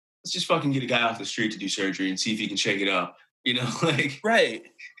 Like, let's just fucking get a guy off the street to do surgery and see if he can shake it up. You know, like Right.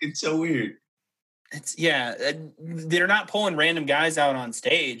 it's so weird. They're not pulling random guys out on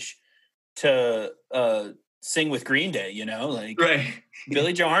stage to sing with Green Day, you know, like Right.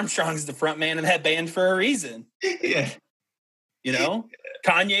 Billy Joe Armstrong's the front man of that band for a reason. Yeah. You know,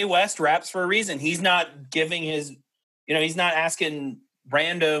 Kanye West raps for a reason. He's not giving his, you know, he's not asking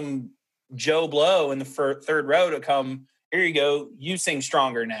random Joe Blow in the third row to come, here you go, you sing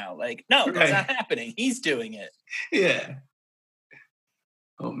stronger now. Like, no, that's not happening. He's doing it. Yeah.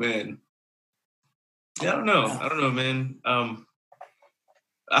 Oh man. Yeah, I don't know, man.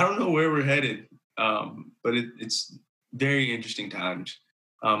 I don't know where we're headed, but it's very interesting times.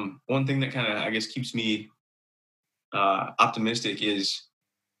 One thing that kind of, I guess, keeps me optimistic is,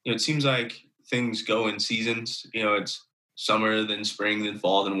 you know, it seems like things go in seasons. You know, it's summer, then spring, then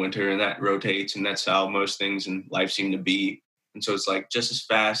fall, then winter, and that rotates, and that's how most things in life seem to be. And so it's like just as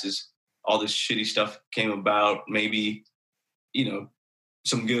fast as all this shitty stuff came about, maybe, you know,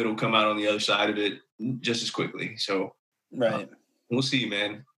 some good will come out on the other side of it just as quickly. So right. We'll see,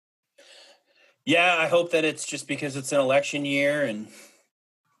 man. Yeah, I hope that it's just because it's an election year and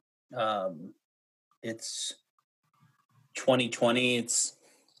it's 2020. It's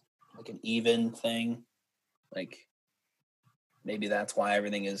like an even thing. Like maybe that's why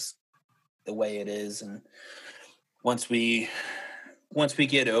everything is the way it is. And once we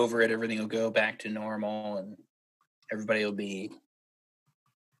get over it, everything will go back to normal and everybody will be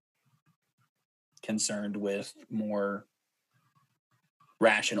concerned with more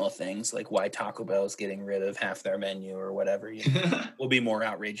rational things, like why Taco Bell is getting rid of half their menu or whatever. You know, we'll be more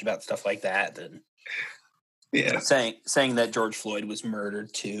outraged about stuff like that than saying that George Floyd was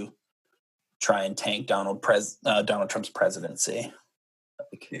murdered to try and tank Donald Trump's presidency.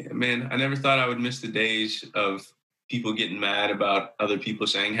 Yeah, man, I never thought I would miss the days of people getting mad about other people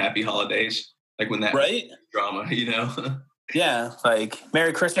saying happy holidays, like when that drama, you know. Yeah, like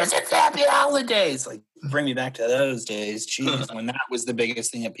Merry Christmas, it's happy holidays. Like bring me back to those days. Jeez, when that was the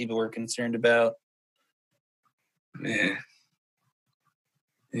biggest thing that people were concerned about. Man.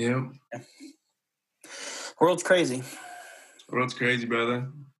 Yep. World's crazy. World's crazy, brother.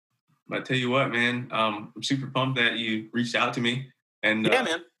 But I tell you what, man, I'm super pumped that you reached out to me. And yeah,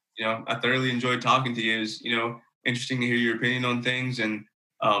 man. You know, I thoroughly enjoyed talking to you. It was, you know, interesting to hear your opinion on things. And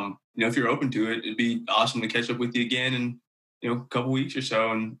you know, if you're open to it, it'd be awesome to catch up with you again in, you know, a couple weeks or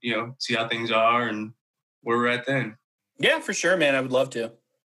so and, you know, see how things are and where we're at then. Yeah, for sure, man. I would love to.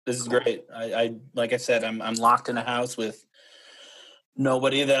 This is great. I like I said, I'm locked in a house with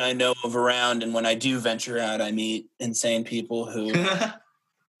nobody that I know of around. And when I do venture out, I meet insane people who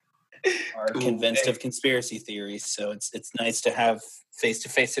are convinced of conspiracy theories. So it's nice to have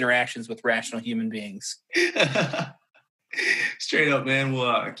face-to-face interactions with rational human beings. Straight up, man.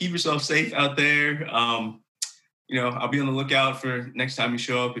 Well, keep yourself safe out there. You know, I'll be on the lookout for next time you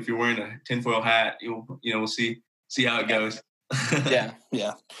show up. If you're wearing a tinfoil hat, we'll see how it goes.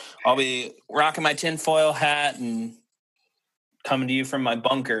 Yeah. I'll be rocking my tinfoil hat and coming to you from my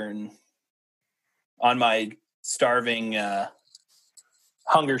bunker and on my starving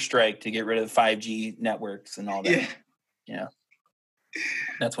hunger strike to get rid of 5G networks and all that. Yeah.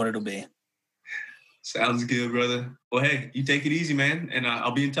 That's what it'll be. Sounds good, brother. Well, hey, you take it easy, man, and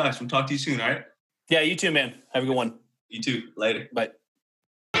I'll be in touch. We'll talk to you soon, all right? Yeah, you too, man. Have a good one. You too. Later. Bye.